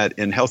think that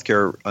in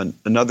healthcare,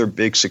 another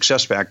big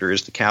success factor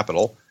is the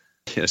capital.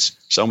 It's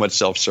somewhat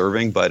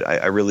self-serving, but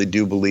I really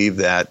do believe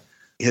that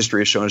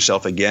history has shown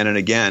itself again and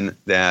again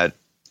that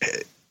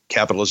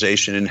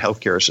capitalization in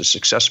healthcare is a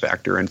success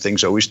factor, and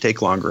things always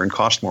take longer and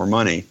cost more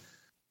money.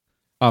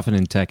 Often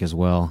in tech as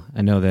well.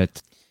 I know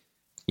that,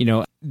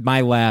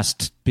 my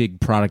last big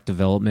product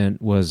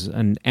development was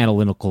an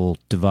analytical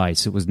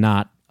device. It was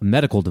not a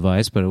medical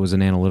device, but it was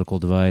an analytical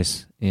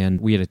device, and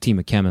we had a team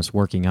of chemists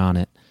working on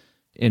it.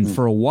 And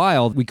for a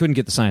while, we couldn't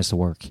get the science to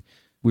work.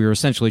 We were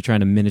essentially trying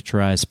to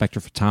miniaturize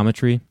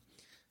spectrophotometry.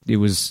 It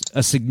was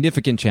a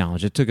significant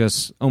challenge. It took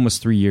us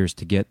almost 3 years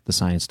to get the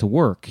science to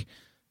work.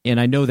 And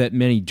I know that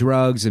many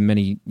drugs and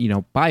many,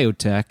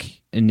 biotech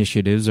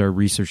initiatives are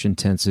research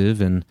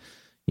intensive, and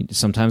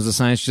sometimes the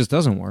science just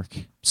doesn't work.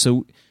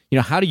 So,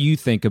 how do you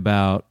think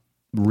about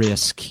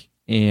risk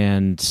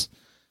and,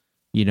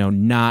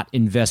 not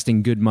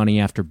investing good money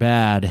after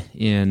bad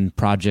in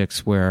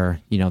projects where,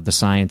 the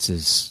science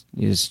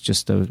is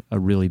just a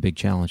really big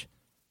challenge?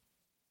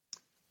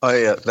 Oh,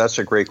 yeah, that's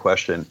a great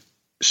question.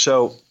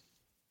 So,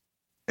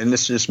 and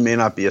this just may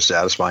not be a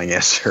satisfying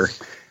answer,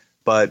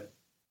 but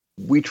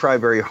we try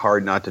very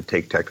hard not to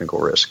take technical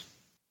risk.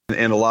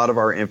 And a lot of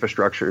our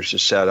infrastructure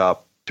is set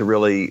up to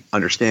really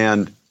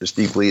understand as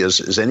deeply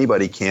as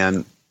anybody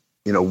can,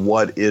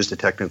 what is the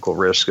technical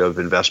risk of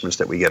investments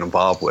that we get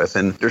involved with.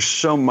 And there's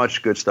so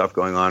much good stuff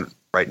going on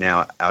right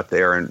now out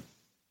there, and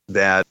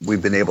that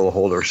we've been able to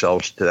hold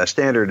ourselves to that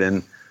standard.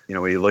 And,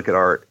 when you look at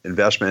our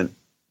investment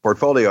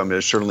portfolio,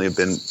 there's certainly have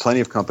been plenty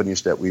of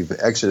companies that we've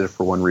exited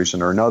for one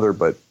reason or another,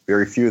 but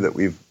very few that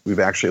we've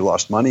actually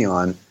lost money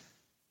on.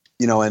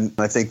 And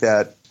I think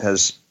that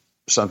has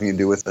something to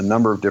do with a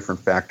number of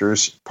different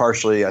factors.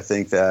 Partially, I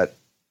think that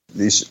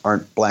these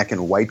aren't black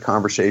and white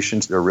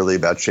conversations. They're really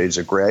about shades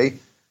of gray.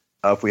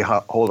 If we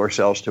hold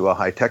ourselves to a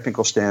high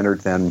technical standard,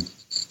 then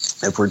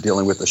if we're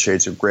dealing with the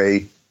shades of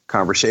gray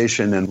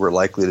conversation, then we're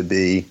likely to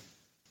be,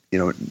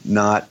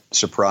 not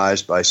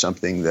surprised by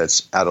something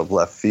that's out of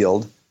left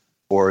field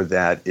or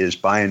that is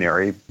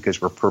binary,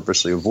 because we're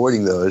purposely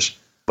avoiding those,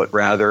 but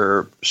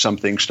rather some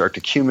things start to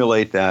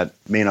accumulate that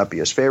may not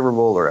be as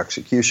favorable, or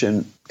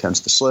execution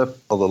tends to slip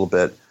a little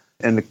bit.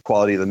 And the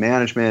quality of the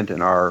management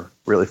and our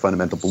really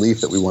fundamental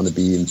belief that we want to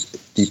be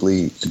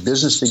deeply in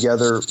business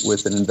together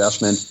with an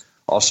investment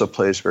also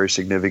plays very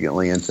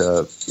significantly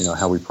into,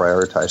 how we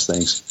prioritize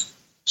things.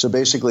 So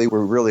basically, we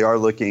really are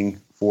looking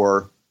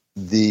for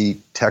the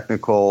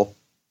technical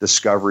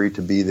discovery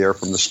to be there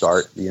from the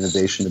start, the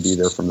innovation to be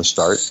there from the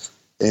start.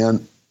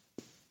 And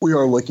we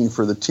are looking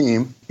for the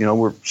team.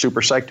 We're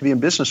super psyched to be in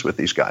business with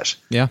these guys.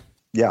 Yeah.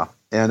 Yeah.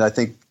 And I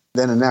think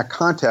then in that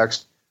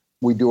context,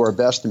 we do our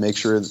best to make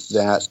sure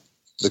that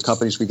the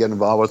companies we get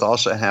involved with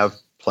also have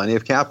plenty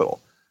of capital.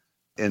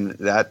 And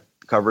that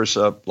covers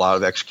a lot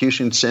of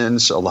execution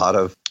sins, a lot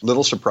of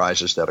little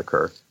surprises that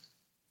occur.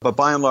 But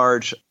by and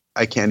large,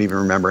 I can't even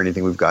remember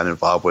anything we've gotten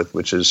involved with,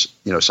 which is,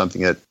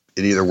 something that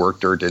it either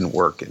worked or didn't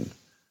work. And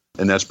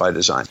that's by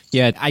design.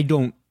 Yeah, I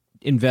don't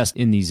invest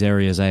in these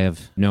areas. I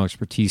have no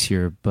expertise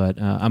here, but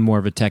I'm more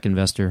of a tech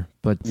investor.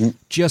 But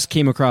just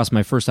came across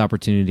my first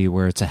opportunity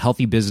where it's a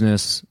healthy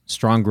business,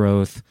 strong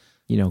growth,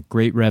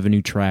 great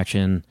revenue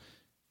traction,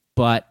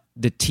 but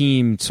the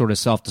team sort of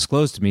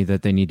self-disclosed to me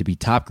that they need to be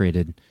top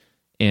graded.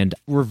 And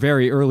we're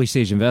very early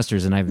stage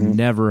investors, and I've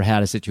never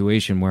had a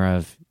situation where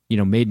I've,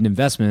 made an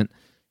investment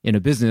in a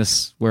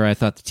business where I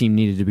thought the team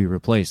needed to be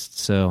replaced.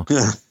 So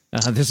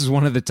this is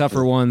one of the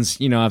tougher ones,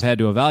 I've had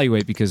to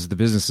evaluate because the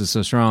business is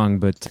so strong,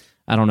 but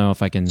I don't know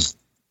if I can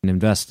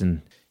invest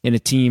in a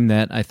team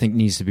that I think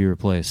needs to be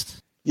replaced.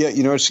 Yeah,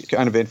 it's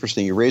kind of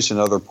interesting. You raised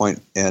another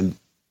point, and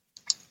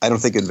I don't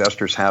think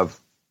investors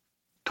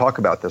talk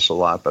about this a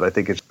lot, but I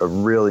think it's a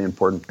really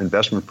important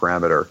investment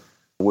parameter,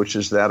 which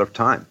is that of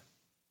time.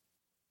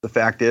 The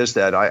fact is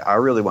that I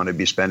really want to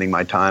be spending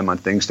my time on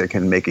things that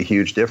can make a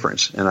huge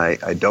difference, and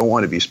I don't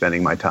want to be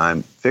spending my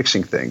time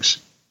fixing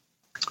things.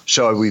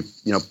 So we,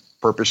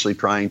 purposely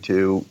trying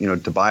to,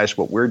 to bias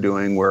what we're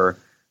doing where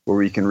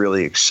we can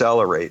really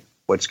accelerate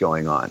what's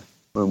going on.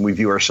 When we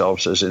view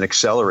ourselves as an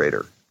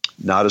accelerator,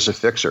 not as a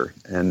fixer,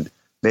 and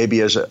maybe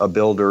as a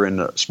builder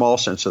in a small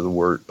sense of the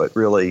word, but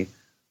really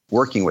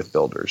working with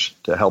builders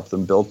to help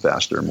them build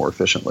faster and more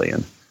efficiently.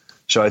 And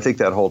so I think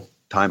that whole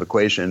time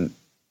equation,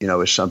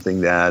 is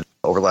something that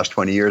over the last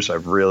 20 years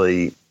I've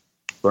really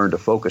learned to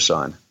focus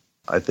on.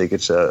 I think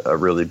it's a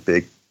really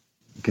big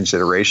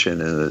consideration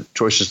in the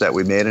choices that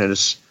we made, and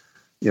it's,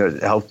 to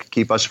help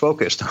keep us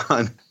focused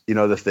on,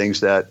 the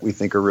things that we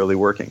think are really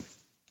working.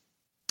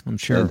 I'm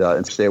sure.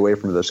 And stay away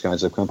from those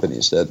kinds of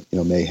companies that,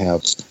 may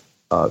have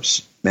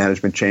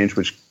management change,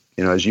 which,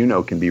 as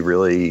can be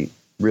really,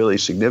 really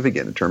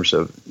significant in terms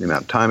of the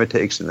amount of time it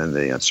takes and then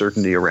the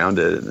uncertainty around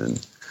it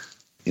and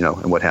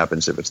and what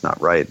happens if it's not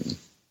right and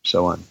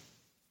so on.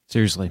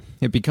 Seriously.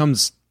 It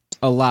becomes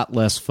a lot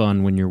less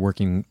fun when you're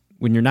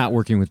not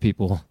working with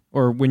people,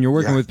 or when you're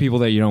working with people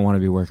that you don't want to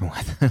be working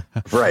with.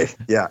 Right.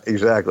 Yeah,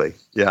 exactly.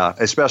 Yeah.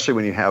 Especially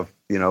when you have,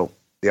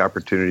 the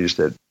opportunities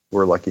that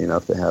we're lucky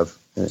enough to have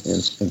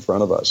in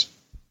front of us.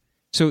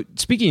 So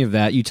speaking of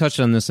that, you touched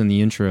on this in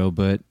the intro,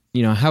 but,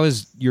 how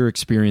is your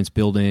experience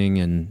building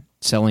and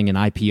selling and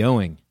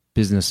IPO'ing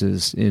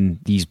businesses in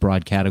these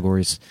broad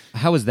categories?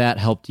 How has that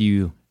helped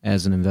you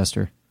as an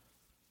investor?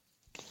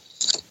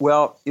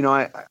 Well,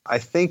 I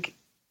think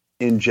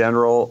in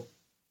general,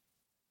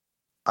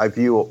 I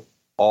view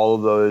all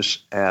of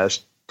those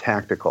as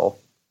tactical.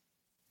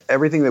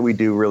 Everything that we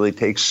do really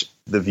takes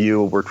the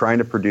view we're trying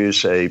to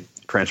produce a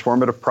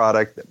transformative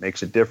product that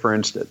makes a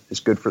difference, that is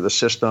good for the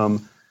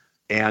system,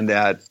 and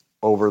that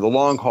over the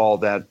long haul,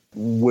 that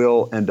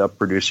will end up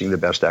producing the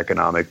best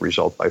economic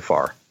result by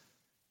far.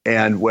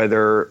 And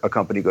whether a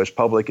company goes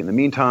public in the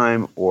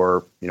meantime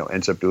or,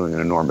 ends up doing an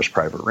enormous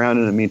private round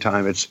in the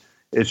meantime,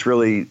 it's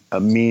really a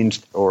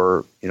means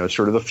or,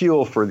 sort of the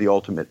fuel for the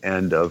ultimate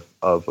end of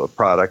a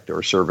product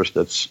or service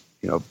that's,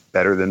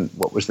 better than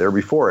what was there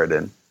before it.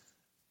 And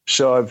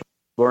so I've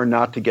learned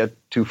not to get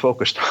too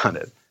focused on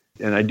it.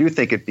 And I do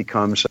think it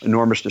becomes an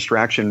enormous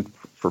distraction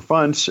for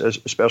funds,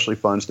 especially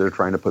funds that are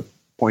trying to put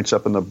points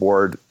up on the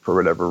board for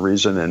whatever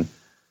reason. And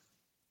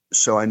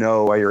so I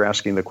know why you're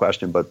asking the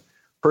question, but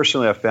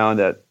personally, I've found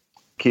that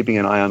keeping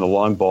an eye on the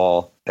long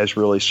ball has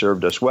really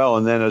served us well.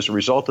 And then as a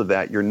result of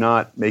that, you're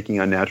not making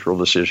unnatural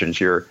decisions.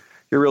 You're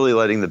really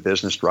letting the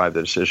business drive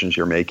the decisions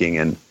you're making.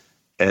 And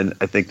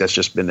I think that's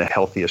just been the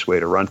healthiest way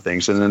to run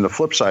things. And then the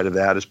flip side of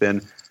that has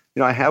been,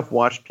 I have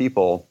watched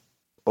people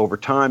over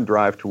time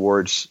drive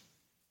towards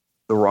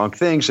the wrong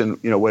things and,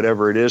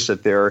 whatever it is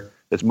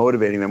that's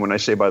motivating them. When I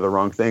say by the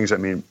wrong things, I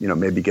mean,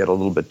 maybe get a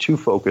little bit too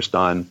focused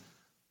on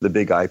the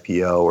big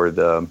IPO or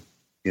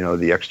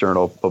the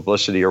external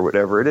publicity or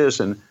whatever it is.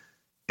 And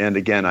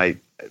again, I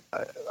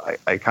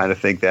kind of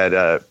think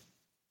that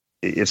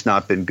it's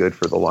not been good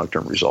for the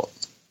long-term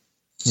result.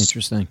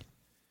 Interesting.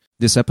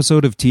 This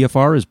episode of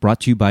TFR is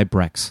brought to you by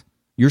Brex.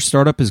 Your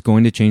startup is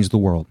going to change the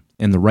world,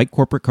 and the right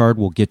corporate card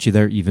will get you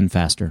there even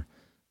faster.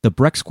 The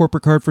Brex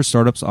corporate card for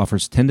startups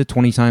offers 10 to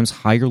 20 times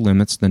higher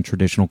limits than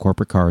traditional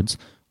corporate cards,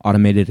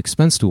 automated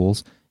expense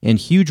tools, and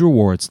huge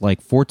rewards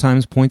like 4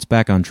 times points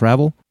back on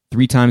travel,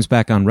 3 times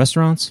back on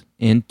restaurants,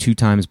 and 2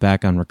 times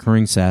back on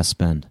recurring SaaS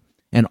spend.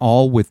 And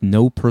all with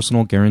no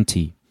personal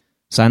guarantee.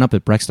 Sign up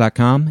at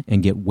Brex.com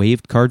and get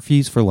waived card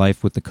fees for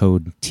life with the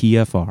code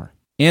TFR.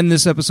 And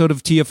this episode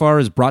of TFR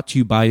is brought to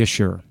you by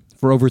Assure.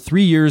 For over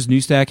 3 years,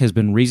 Newstack has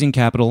been raising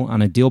capital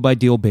on a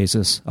deal-by-deal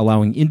basis,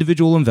 allowing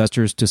individual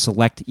investors to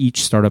select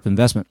each startup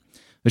investment.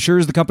 Assure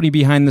is the company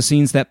behind the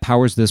scenes that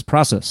powers this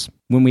process.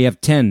 When we have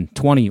 10,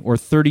 20, or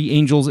 30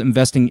 angels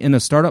investing in a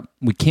startup,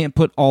 we can't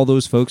put all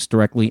those folks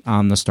directly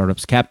on the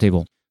startup's cap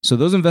table. So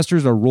those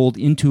investors are rolled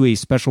into a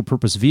special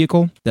purpose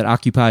vehicle that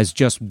occupies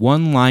just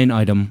one line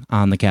item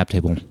on the cap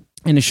table.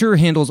 And Assure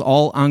handles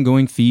all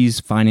ongoing fees,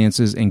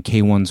 finances, and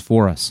K-1s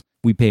for us.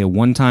 We pay a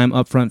one-time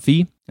upfront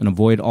fee and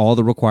avoid all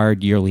the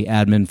required yearly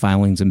admin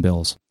filings and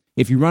bills.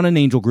 If you run an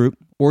angel group,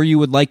 or you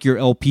would like your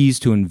LPs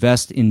to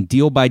invest in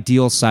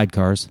deal-by-deal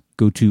sidecars,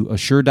 go to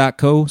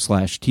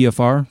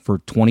assure.co/TFR for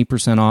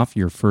 20% off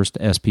your first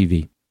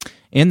SPV.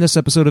 And this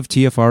episode of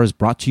TFR is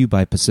brought to you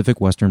by Pacific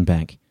Western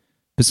Bank.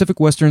 Pacific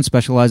Western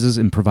specializes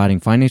in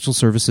providing financial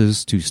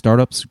services to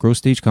startups, growth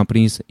stage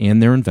companies,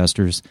 and their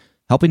investors,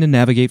 helping to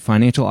navigate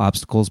financial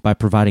obstacles by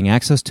providing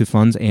access to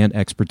funds and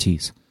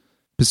expertise.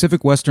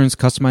 Pacific Western's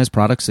customized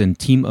products and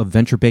team of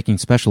venture banking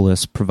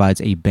specialists provides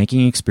a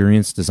banking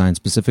experience designed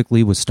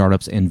specifically with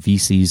startups and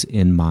VCs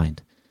in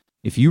mind.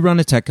 If you run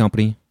a tech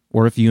company,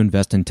 or if you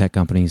invest in tech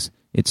companies,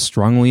 it's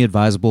strongly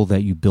advisable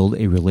that you build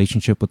a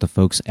relationship with the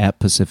folks at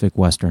Pacific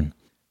Western.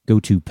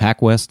 Go to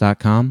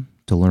pacwest.com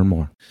to learn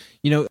more.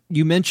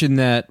 You mentioned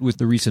that with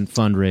the recent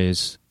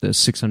fundraise, the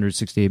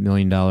 $668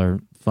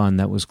 million fund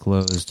that was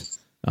closed,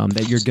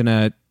 that you're going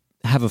to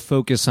have a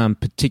focus on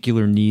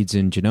particular needs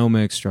in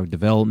genomics, drug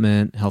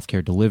development,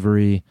 healthcare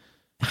delivery.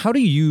 How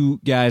do you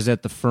guys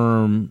at the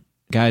firm,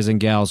 guys and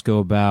gals, go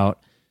about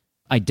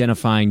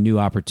identifying new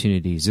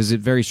opportunities? Is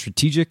it very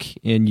strategic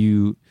and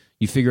you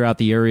figure out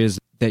the areas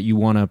that you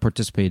want to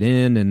participate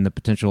in and the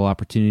potential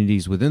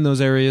opportunities within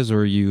those areas, or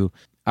are you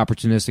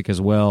opportunistic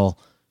as well,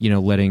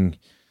 letting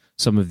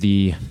some of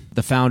the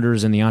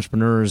founders and the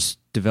entrepreneurs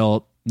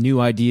develop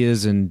new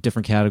ideas in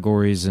different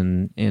categories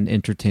and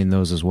entertain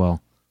those as well?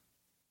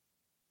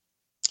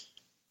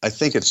 I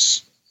think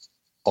it's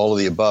all of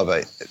the above.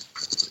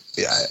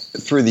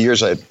 Through the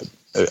years, I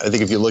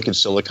think if you look at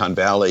Silicon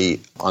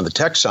Valley on the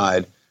tech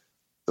side,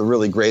 the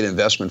really great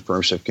investment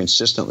firms have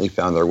consistently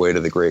found their way to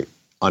the great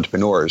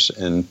entrepreneurs,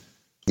 and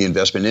the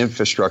investment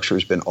infrastructure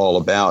has been all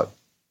about,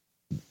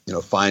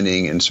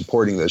 finding and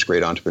supporting those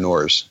great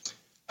entrepreneurs.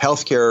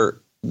 Healthcare,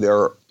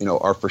 there,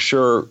 are for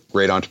sure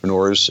great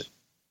entrepreneurs,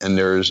 and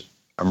there's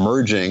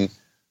emerging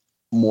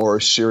more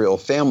serial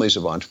families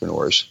of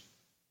entrepreneurs.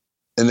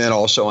 And then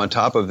also on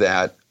top of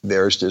that,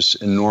 there's this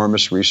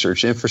enormous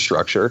research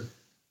infrastructure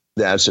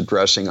that's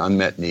addressing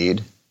unmet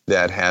need,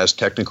 that has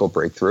technical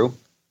breakthrough,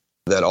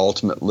 that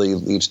ultimately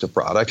leads to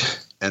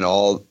product. And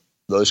all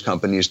those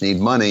companies need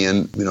money.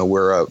 And,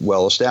 we're a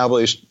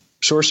well-established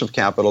source of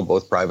capital,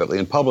 both privately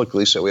and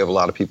publicly. So we have a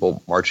lot of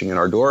people marching in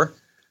our door.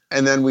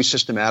 And then we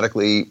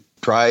systematically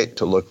try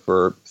to look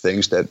for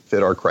things that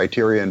fit our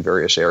criteria in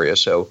various areas.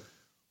 So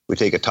we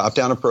take a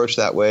top-down approach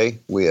that way.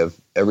 We have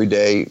every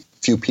day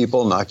few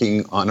people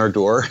knocking on our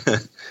door,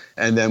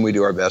 and then we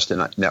do our best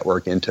to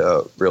network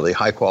into really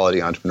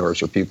high-quality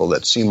entrepreneurs or people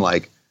that seem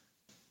like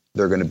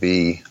they're going to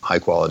be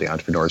high-quality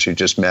entrepreneurs. We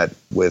just met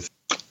with,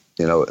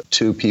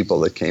 2 people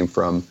that came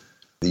from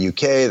the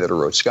UK that are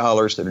Rhodes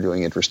Scholars that are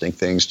doing interesting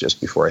things just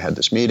before I had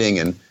this meeting,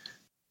 and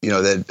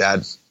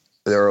that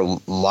there are a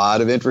lot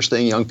of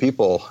interesting young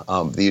people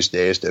these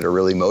days that are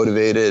really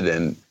motivated,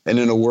 and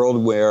in a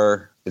world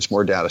where it's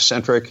more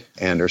data-centric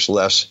and there's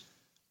less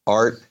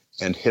art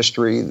and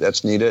history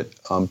that's needed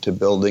to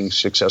building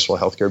successful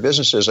healthcare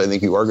businesses, I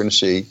think you are going to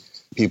see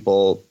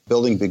people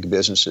building big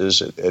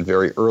businesses at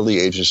very early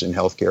ages in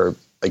healthcare,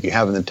 like you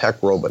have in the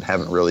tech world, but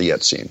haven't really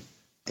yet seen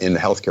in the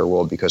healthcare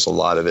world, because a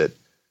lot of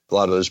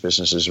those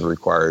businesses have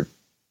required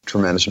a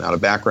tremendous amount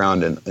of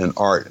background and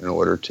art in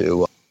order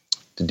to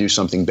do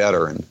something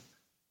better. And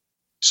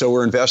so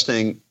we're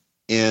investing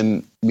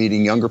in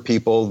meeting younger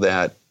people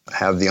that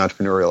have the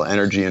entrepreneurial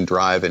energy and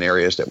drive in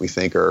areas that we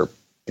think are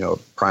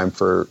prime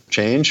for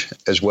change,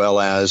 as well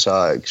as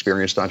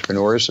experienced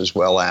entrepreneurs, as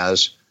well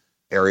as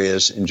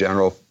areas in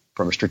general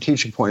from a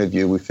strategic point of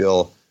view we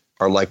feel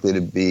are likely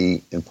to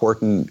be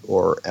important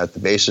or at the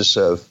basis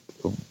of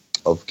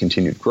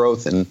continued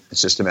growth, and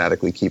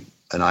systematically keep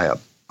an eye up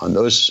on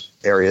those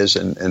areas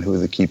and who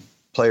the key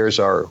players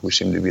are, who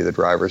seem to be the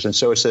drivers. And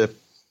so it's a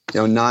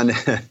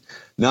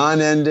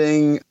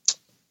non-ending,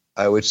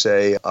 I would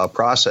say, a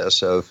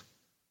process of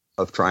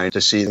trying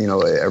to see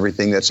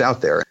everything that's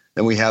out there.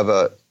 And we have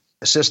a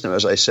system,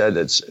 as I said,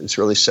 it's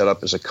really set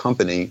up as a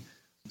company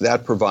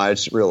that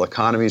provides real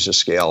economies of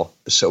scale,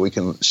 so we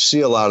can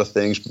see a lot of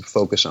things, but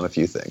focus on a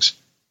few things.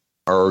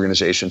 Our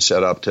organization's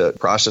set up to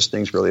process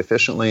things really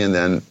efficiently, and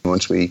then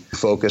once we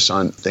focus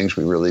on things,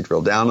 we really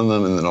drill down on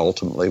them, and then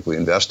ultimately, if we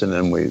invest in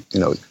them, we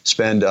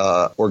spend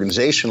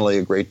organizationally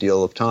a great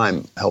deal of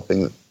time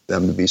helping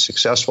them to be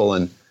successful.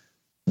 And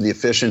the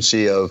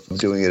efficiency of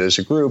doing it as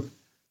a group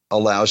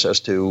allows us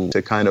to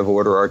kind of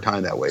order our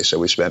time that way. So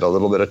we spend a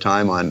little bit of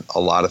time on a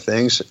lot of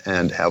things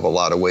and have a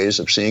lot of ways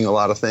of seeing a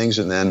lot of things,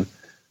 and then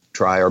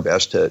try our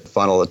best to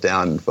funnel it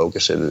down and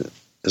focus it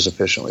as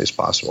efficiently as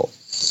possible.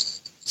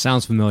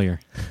 Sounds familiar.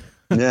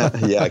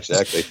 Yeah,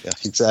 exactly. Yeah,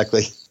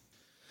 exactly.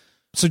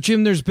 So,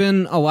 Jim, there's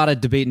been a lot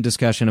of debate and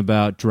discussion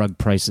about drug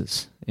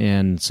prices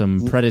and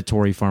some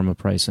predatory pharma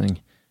pricing.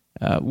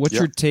 What's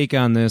your take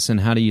on this, and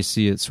how do you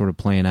see it sort of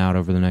playing out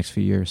over the next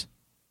few years?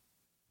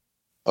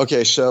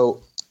 Okay,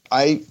 so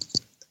I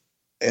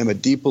am a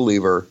deep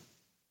believer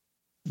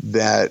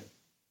that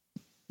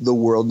the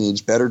world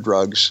needs better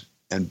drugs,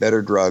 and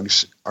better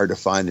drugs are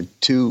defined in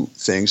two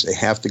things. They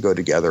have to go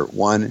together.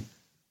 One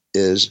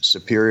is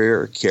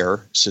superior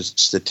care,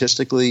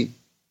 statistically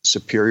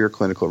superior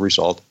clinical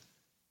result,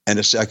 and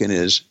the second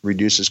is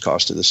reduces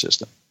cost to the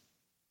system.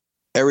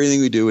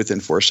 Everything we do within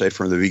Foresight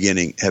from the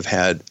beginning have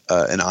had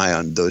an eye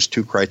on those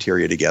two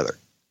criteria together,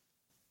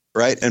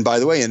 right? And by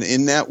the way,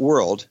 in that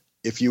world,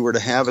 if you were to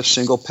have a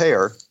single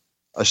payer,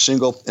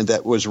 and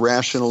that was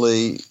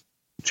rationally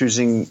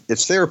choosing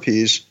its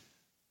therapies,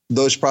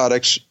 those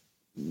products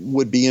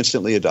would be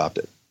instantly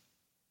adopted.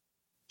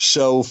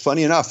 So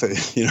funny enough,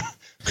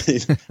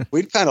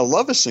 we'd kind of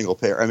love a single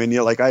payer. I mean,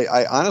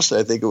 I honestly,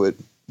 I think it would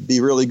be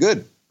really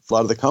good for a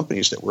lot of the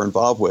companies that we're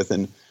involved with.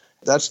 And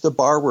that's the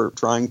bar we're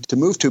trying to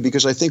move to,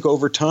 because I think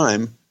over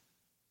time,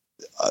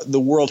 the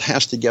world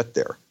has to get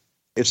there.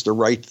 It's the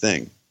right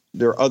thing.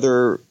 There are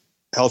other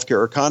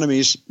healthcare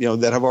economies,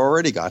 that have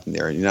already gotten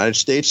there. And the United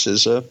States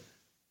is a,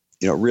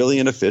 really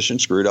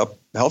inefficient, screwed up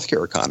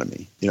healthcare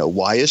economy.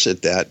 Why is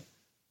it that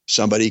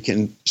somebody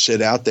can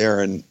sit out there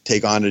and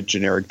take on a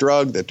generic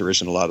drug that there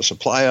isn't a lot of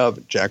supply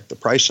of, jack the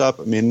price up?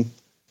 I mean,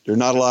 there are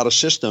not a lot of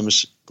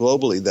systems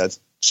globally that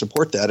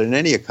support that in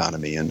any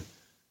economy. And,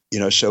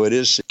 so it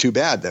is too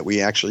bad that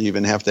we actually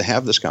even have to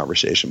have this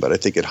conversation. But I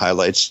think it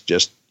highlights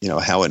just,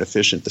 how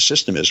inefficient the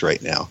system is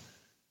right now.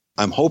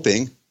 I'm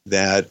hoping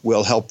that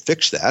we'll help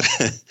fix that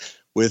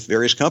with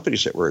various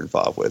companies that we're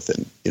involved with.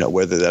 And,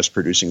 whether that's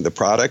producing the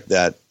product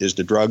that is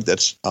the drug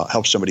that's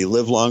helps somebody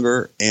live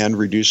longer and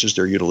reduces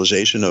their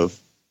utilization of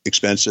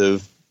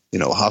expensive,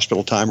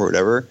 hospital time or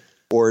whatever,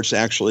 or it's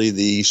actually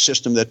the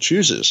system that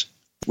chooses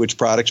which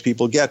products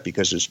people get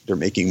because they're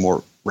making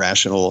more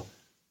rational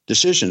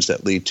decisions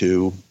that lead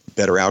to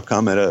better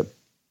outcome at a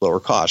lower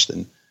cost.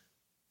 And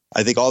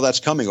I think all that's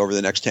coming over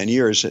the next 10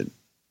 years.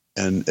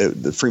 And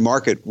the free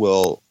market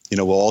will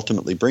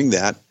ultimately bring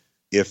that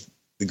if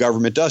the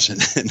government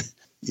doesn't.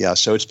 And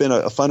so it's been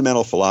a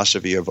fundamental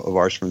philosophy of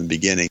ours from the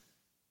beginning.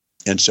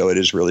 And so it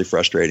is really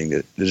frustrating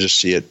to just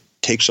see it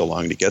take so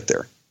long to get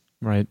there.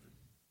 Right.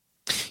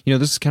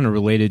 This is kind of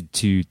related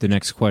to the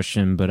next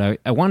question, but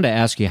I wanted to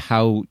ask you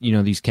how,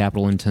 these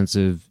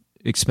capital-intensive,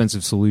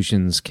 expensive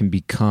solutions can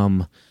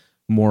become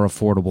more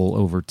affordable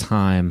over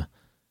time.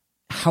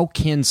 How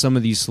can some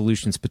of these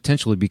solutions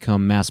potentially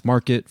become mass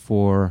market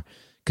for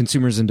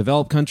consumers in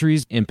developed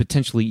countries and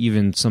potentially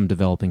even some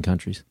developing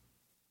countries?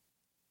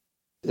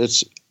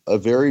 It's a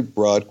very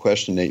broad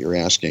question that you're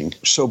asking.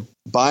 So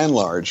by and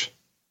large,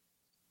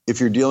 if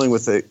you're dealing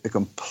with a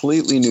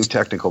completely new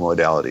technical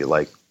modality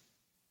like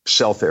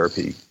cell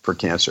therapy for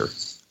cancer,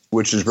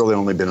 which has really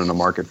only been on the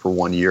market for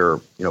 1 year,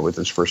 with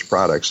its first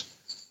products,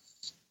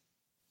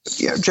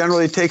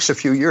 generally it takes a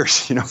few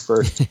years,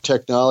 for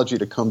technology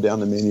to come down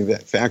the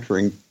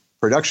manufacturing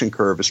production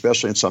curve,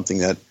 especially in something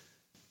that,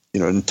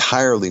 an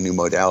entirely new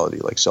modality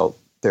like cell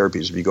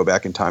therapies. If you go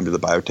back in time to the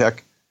biotech,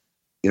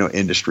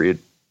 industry,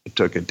 it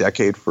took a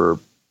decade for,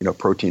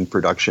 protein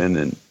production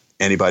and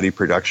antibody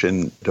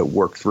production to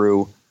work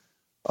through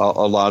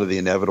a lot of the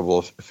inevitable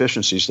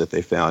efficiencies that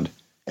they found.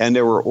 And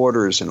there were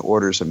orders and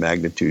orders of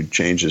magnitude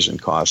changes in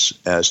costs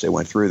as they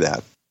went through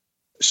that.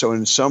 So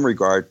in some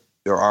regard,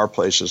 there are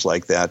places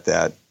like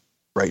that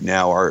right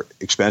now are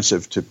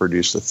expensive to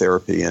produce the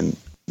therapy. And,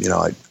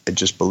 I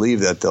just believe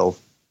that they'll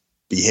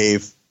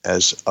behave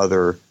as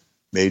other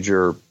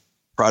major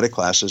product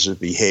classes have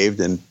behaved.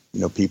 And,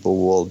 people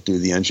will do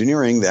the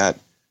engineering that,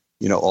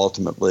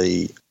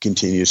 ultimately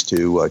continues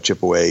to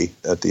chip away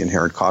at the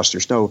inherent cost.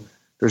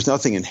 There's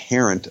nothing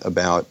inherent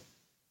about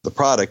the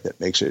product that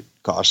makes it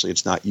costly.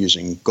 It's not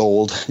using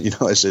gold,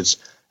 as its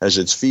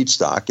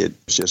feedstock.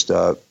 It's just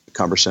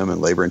cumbersome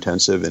and labor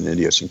intensive and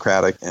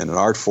idiosyncratic and an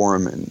art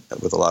form and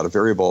with a lot of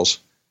variables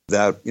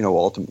that,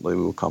 ultimately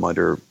will come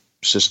under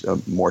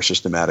more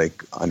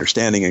systematic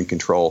understanding and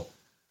control.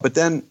 But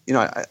then,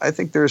 I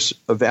think there's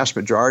a vast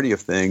majority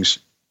of things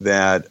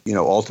that,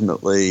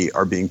 ultimately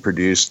are being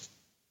produced,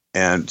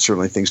 and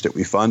certainly things that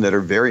we fund that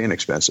are very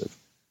inexpensive.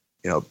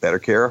 Better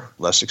care,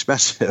 less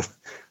expensive.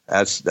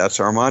 That's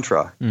our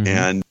mantra. Mm-hmm.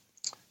 And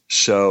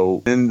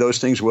so then those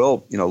things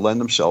will, lend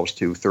themselves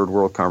to third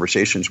world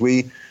conversations.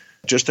 We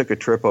just took a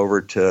trip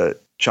over to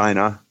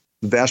China.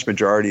 The vast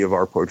majority of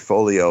our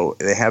portfolio,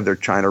 they have their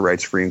China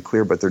rights free and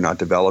clear, but they're not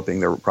developing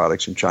their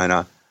products in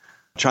China.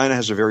 China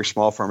has a very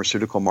small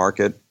pharmaceutical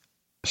market,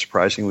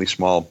 surprisingly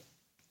small.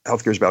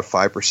 Healthcare is about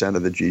 5%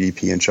 of the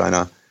GDP in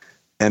China,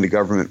 and the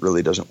government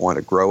really doesn't want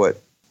to grow it.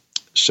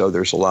 So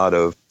there's a lot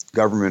of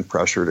government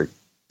pressure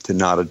to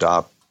not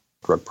adopt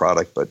drug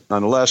product. But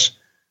nonetheless,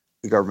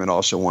 the government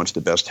also wants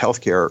the best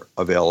healthcare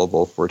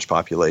available for its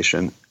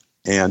population.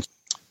 And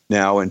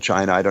now in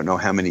China, I don't know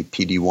how many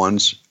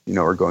PD-1s,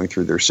 are going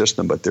through their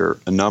system, but there are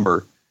a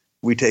number.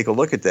 we take a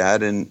look at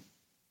that, and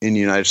in the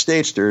United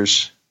States,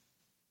 there's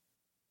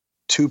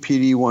 2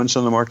 PD-1s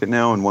on the market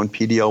now and 1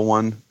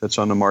 PD-L1 that's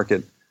on the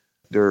market.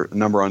 There are a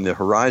number on the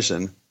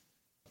horizon.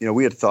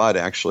 We had thought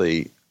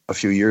actually a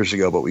few years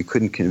ago, but we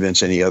couldn't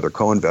convince any other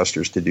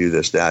co-investors to do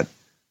this, that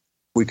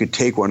we could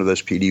take one of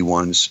those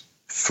PD-1s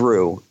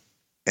through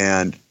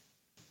and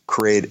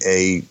create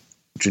a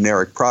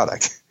generic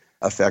product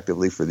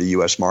effectively for the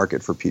U.S.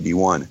 market for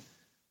PD-1.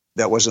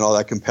 That wasn't all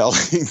that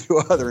compelling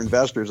to other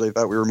investors. They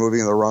thought we were moving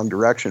in the wrong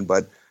direction.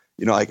 But,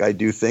 I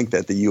do think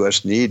that the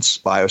U.S. needs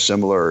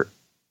biosimilar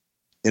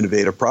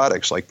innovative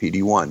products like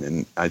PD-1.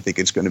 And I think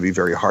it's going to be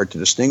very hard to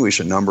distinguish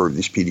a number of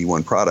these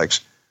PD-1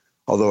 products,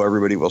 although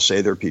everybody will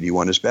say their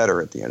PD-1 is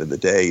better at the end of the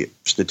day.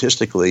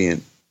 Statistically,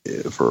 and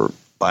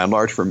by and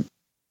large, for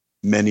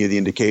many of the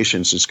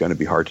indications, it's going to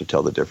be hard to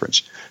tell the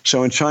difference.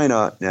 So in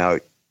China, now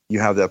you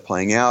have that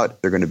playing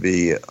out. There are going to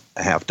be a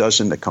half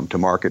dozen that come to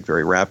market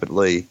very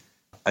rapidly.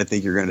 I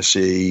think you're going to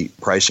see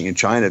pricing in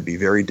China be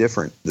very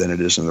different than it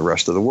is in the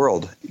rest of the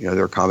world. There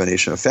are a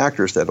combination of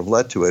factors that have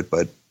led to it,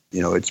 but,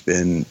 it's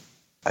been,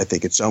 I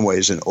think in some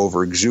ways, an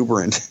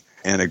over-exuberant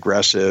and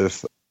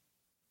aggressive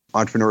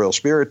entrepreneurial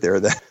spirit there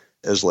that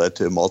has led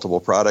to multiple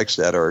products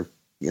that are,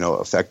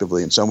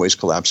 effectively in some ways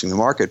collapsing the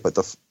market. But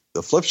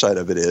the flip side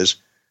of it is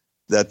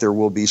that there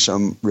will be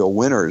some real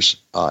winners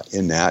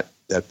in that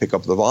pick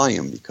up the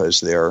volume because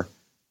they're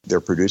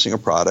producing a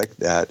product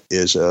that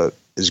is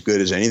as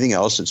good as anything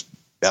else. It's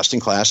best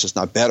in class. It's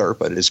not better,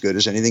 but as good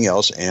as anything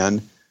else.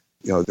 And,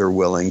 they're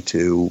willing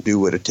to do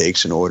what it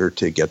takes in order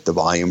to get the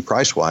volume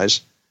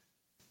price-wise.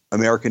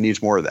 America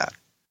needs more of that.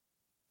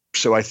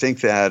 So I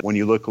think that when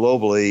you look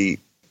globally,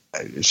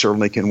 it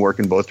certainly can work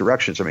in both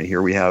directions. I mean,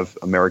 here we have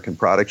American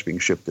products being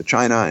shipped to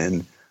China,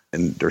 and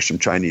there's some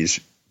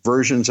Chinese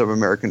versions of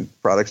American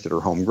products that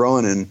are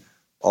homegrown, and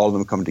all of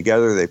them come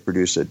together. They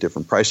produce a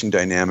different pricing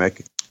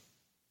dynamic,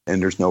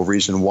 and there's no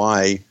reason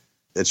why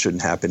that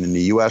shouldn't happen in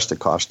the U.S. The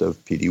cost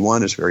of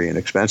PD-1 is very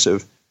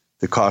inexpensive.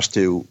 The cost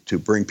to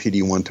bring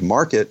PD-1 to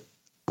market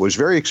was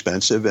very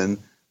expensive, and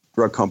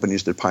drug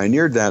companies that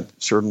pioneered that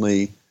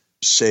certainly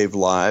saved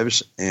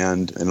lives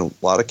and, in a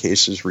lot of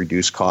cases,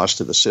 reduced costs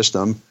to the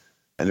system.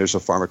 And there's a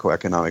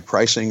pharmacoeconomic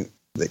pricing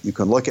that you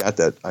can look at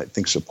that I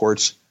think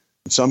supports,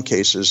 in some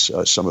cases,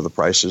 some of the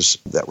prices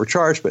that were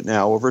charged. But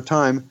now, over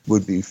time,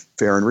 would be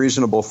fair and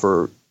reasonable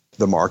for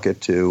the market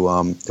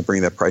to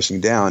bring that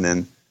pricing down.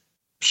 And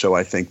so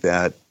I think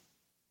that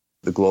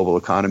the global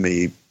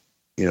economy,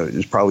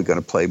 is probably going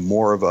to play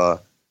more of a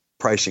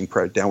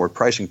downward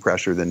pricing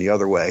pressure than the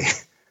other way,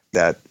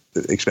 that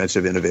the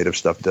expensive, innovative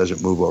stuff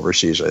doesn't move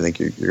overseas. I think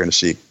you're going to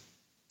see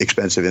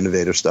expensive,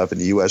 innovative stuff in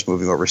the U.S.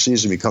 moving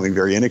overseas and becoming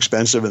very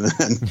inexpensive,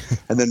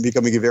 and then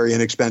becoming very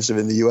inexpensive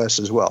in the U.S.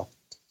 as well.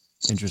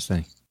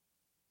 Interesting.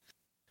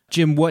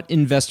 Jim, what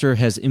investor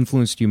has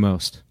influenced you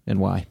most and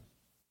why?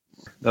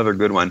 Another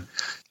good one.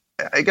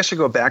 I guess I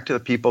go back to the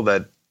people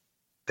that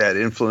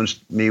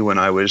influenced me when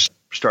I was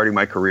starting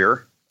my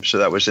career. So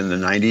that was in the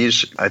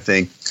 90s. I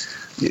think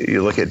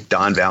you look at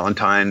Don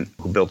Valentine,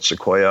 who built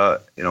Sequoia,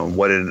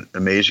 what an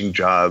amazing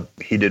job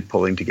he did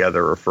pulling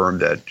together a firm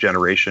that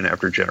generation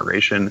after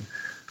generation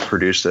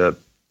produced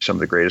some of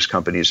the greatest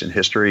companies in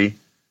history.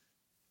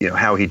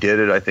 How he did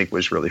it, I think,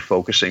 was really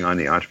focusing on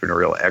the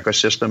entrepreneurial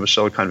ecosystem of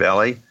Silicon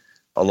Valley,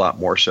 a lot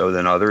more so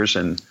than others.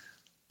 And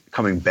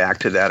coming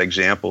back to that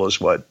example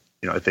is what,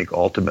 I think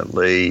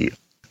ultimately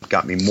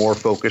got me more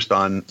focused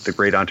on the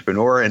great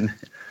entrepreneur. And,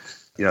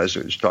 as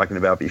I was talking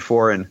about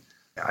before, and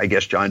I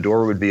guess John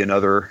Doerr would be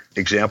another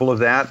example of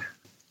that.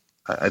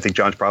 I think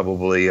John's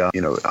probably,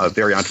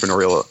 very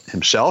entrepreneurial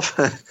himself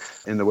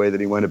in the way that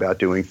he went about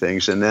doing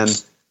things. And then,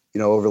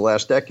 over the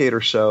last decade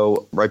or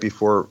so, right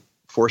before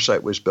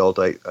Foresight was built,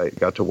 I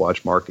got to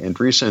watch Mark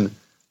Andreessen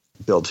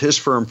build his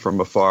firm from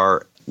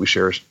afar. We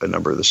share a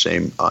number of the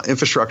same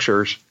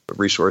infrastructures,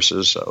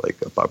 resources, like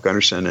Bob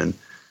Gunderson. And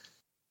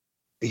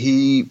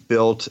he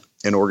built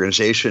an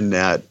organization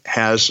that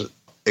has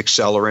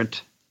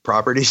accelerant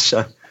properties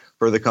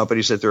for the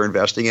companies that they're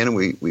investing in. And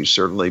we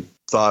certainly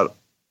thought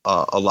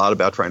a lot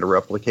about trying to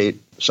replicate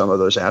some of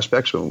those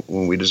aspects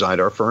when we designed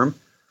our firm.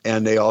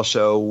 And they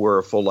also were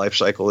a full life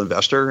cycle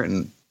investor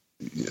and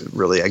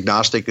really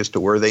agnostic as to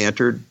where they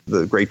entered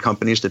the great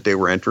companies that they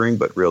were entering,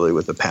 but really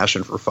with a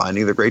passion for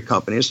finding the great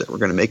companies that were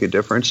going to make a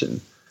difference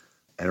and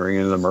entering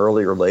into them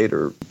early or late.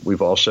 Or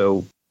we've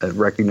also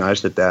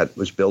recognized that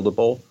was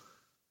buildable.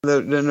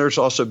 Then there's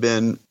also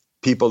been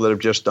people that have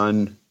just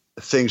done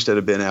things that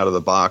have been out of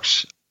the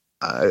box.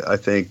 I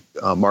think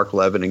Mark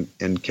Levin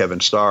and Kevin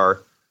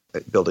Starr,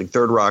 building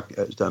Third Rock,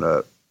 has done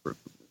a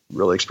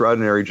really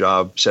extraordinary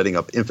job setting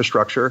up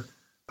infrastructure,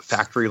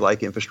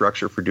 factory-like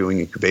infrastructure for doing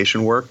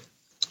incubation work.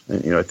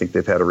 And, I think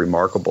they've had a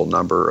remarkable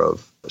number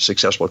of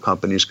successful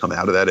companies come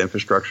out of that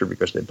infrastructure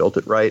because they built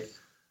it right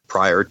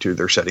prior to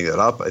their setting that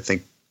up. I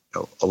think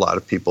a lot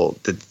of people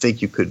didn't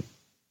think you could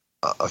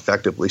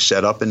effectively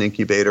set up an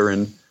incubator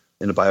in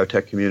the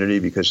biotech community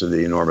because of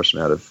the enormous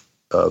amount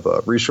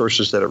of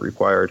resources that it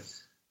required.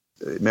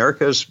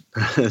 America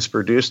has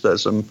produced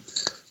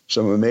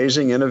some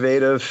amazing,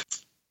 innovative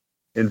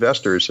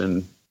investors.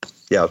 And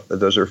yeah,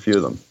 those are a few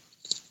of them.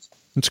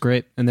 That's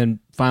great. And then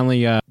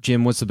finally,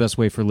 Jim, what's the best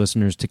way for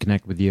listeners to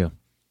connect with you?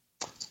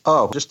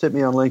 Oh, just hit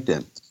me on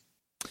LinkedIn.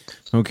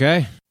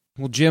 Okay.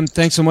 Well, Jim,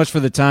 thanks so much for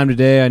the time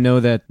today. I know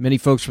that many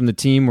folks from the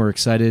team were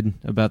excited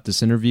about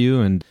this interview,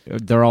 and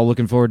they're all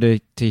looking forward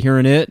to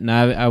hearing it. And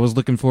I was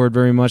looking forward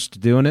very much to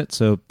doing it.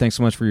 So thanks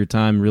so much for your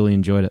time. Really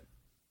enjoyed it.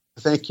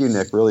 Thank you,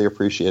 Nick. Really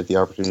appreciate the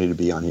opportunity to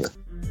be on here.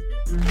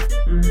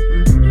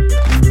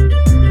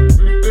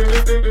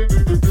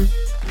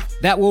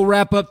 That will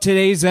wrap up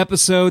today's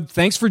episode.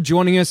 Thanks for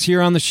joining us here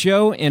on the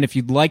show. And if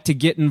you'd like to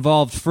get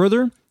involved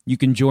further, you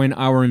can join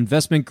our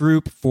investment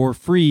group for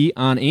free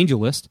on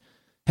AngelList.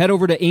 Head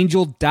over to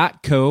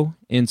angel.co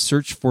and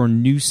search for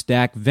New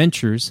Stack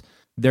Ventures.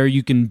 There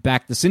you can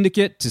back the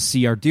syndicate to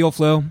see our deal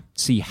flow,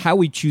 see how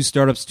we choose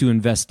startups to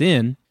invest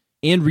in,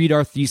 and read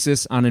our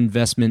thesis on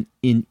investment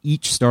in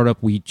each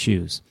startup we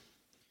choose.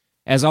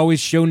 As always,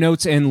 show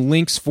notes and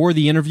links for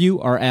the interview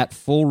are at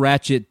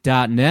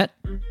fullratchet.net.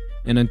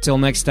 And until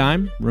next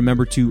time,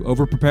 remember to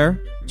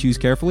over-prepare, choose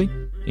carefully,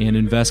 and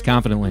invest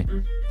confidently.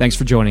 Thanks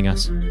for joining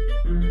us.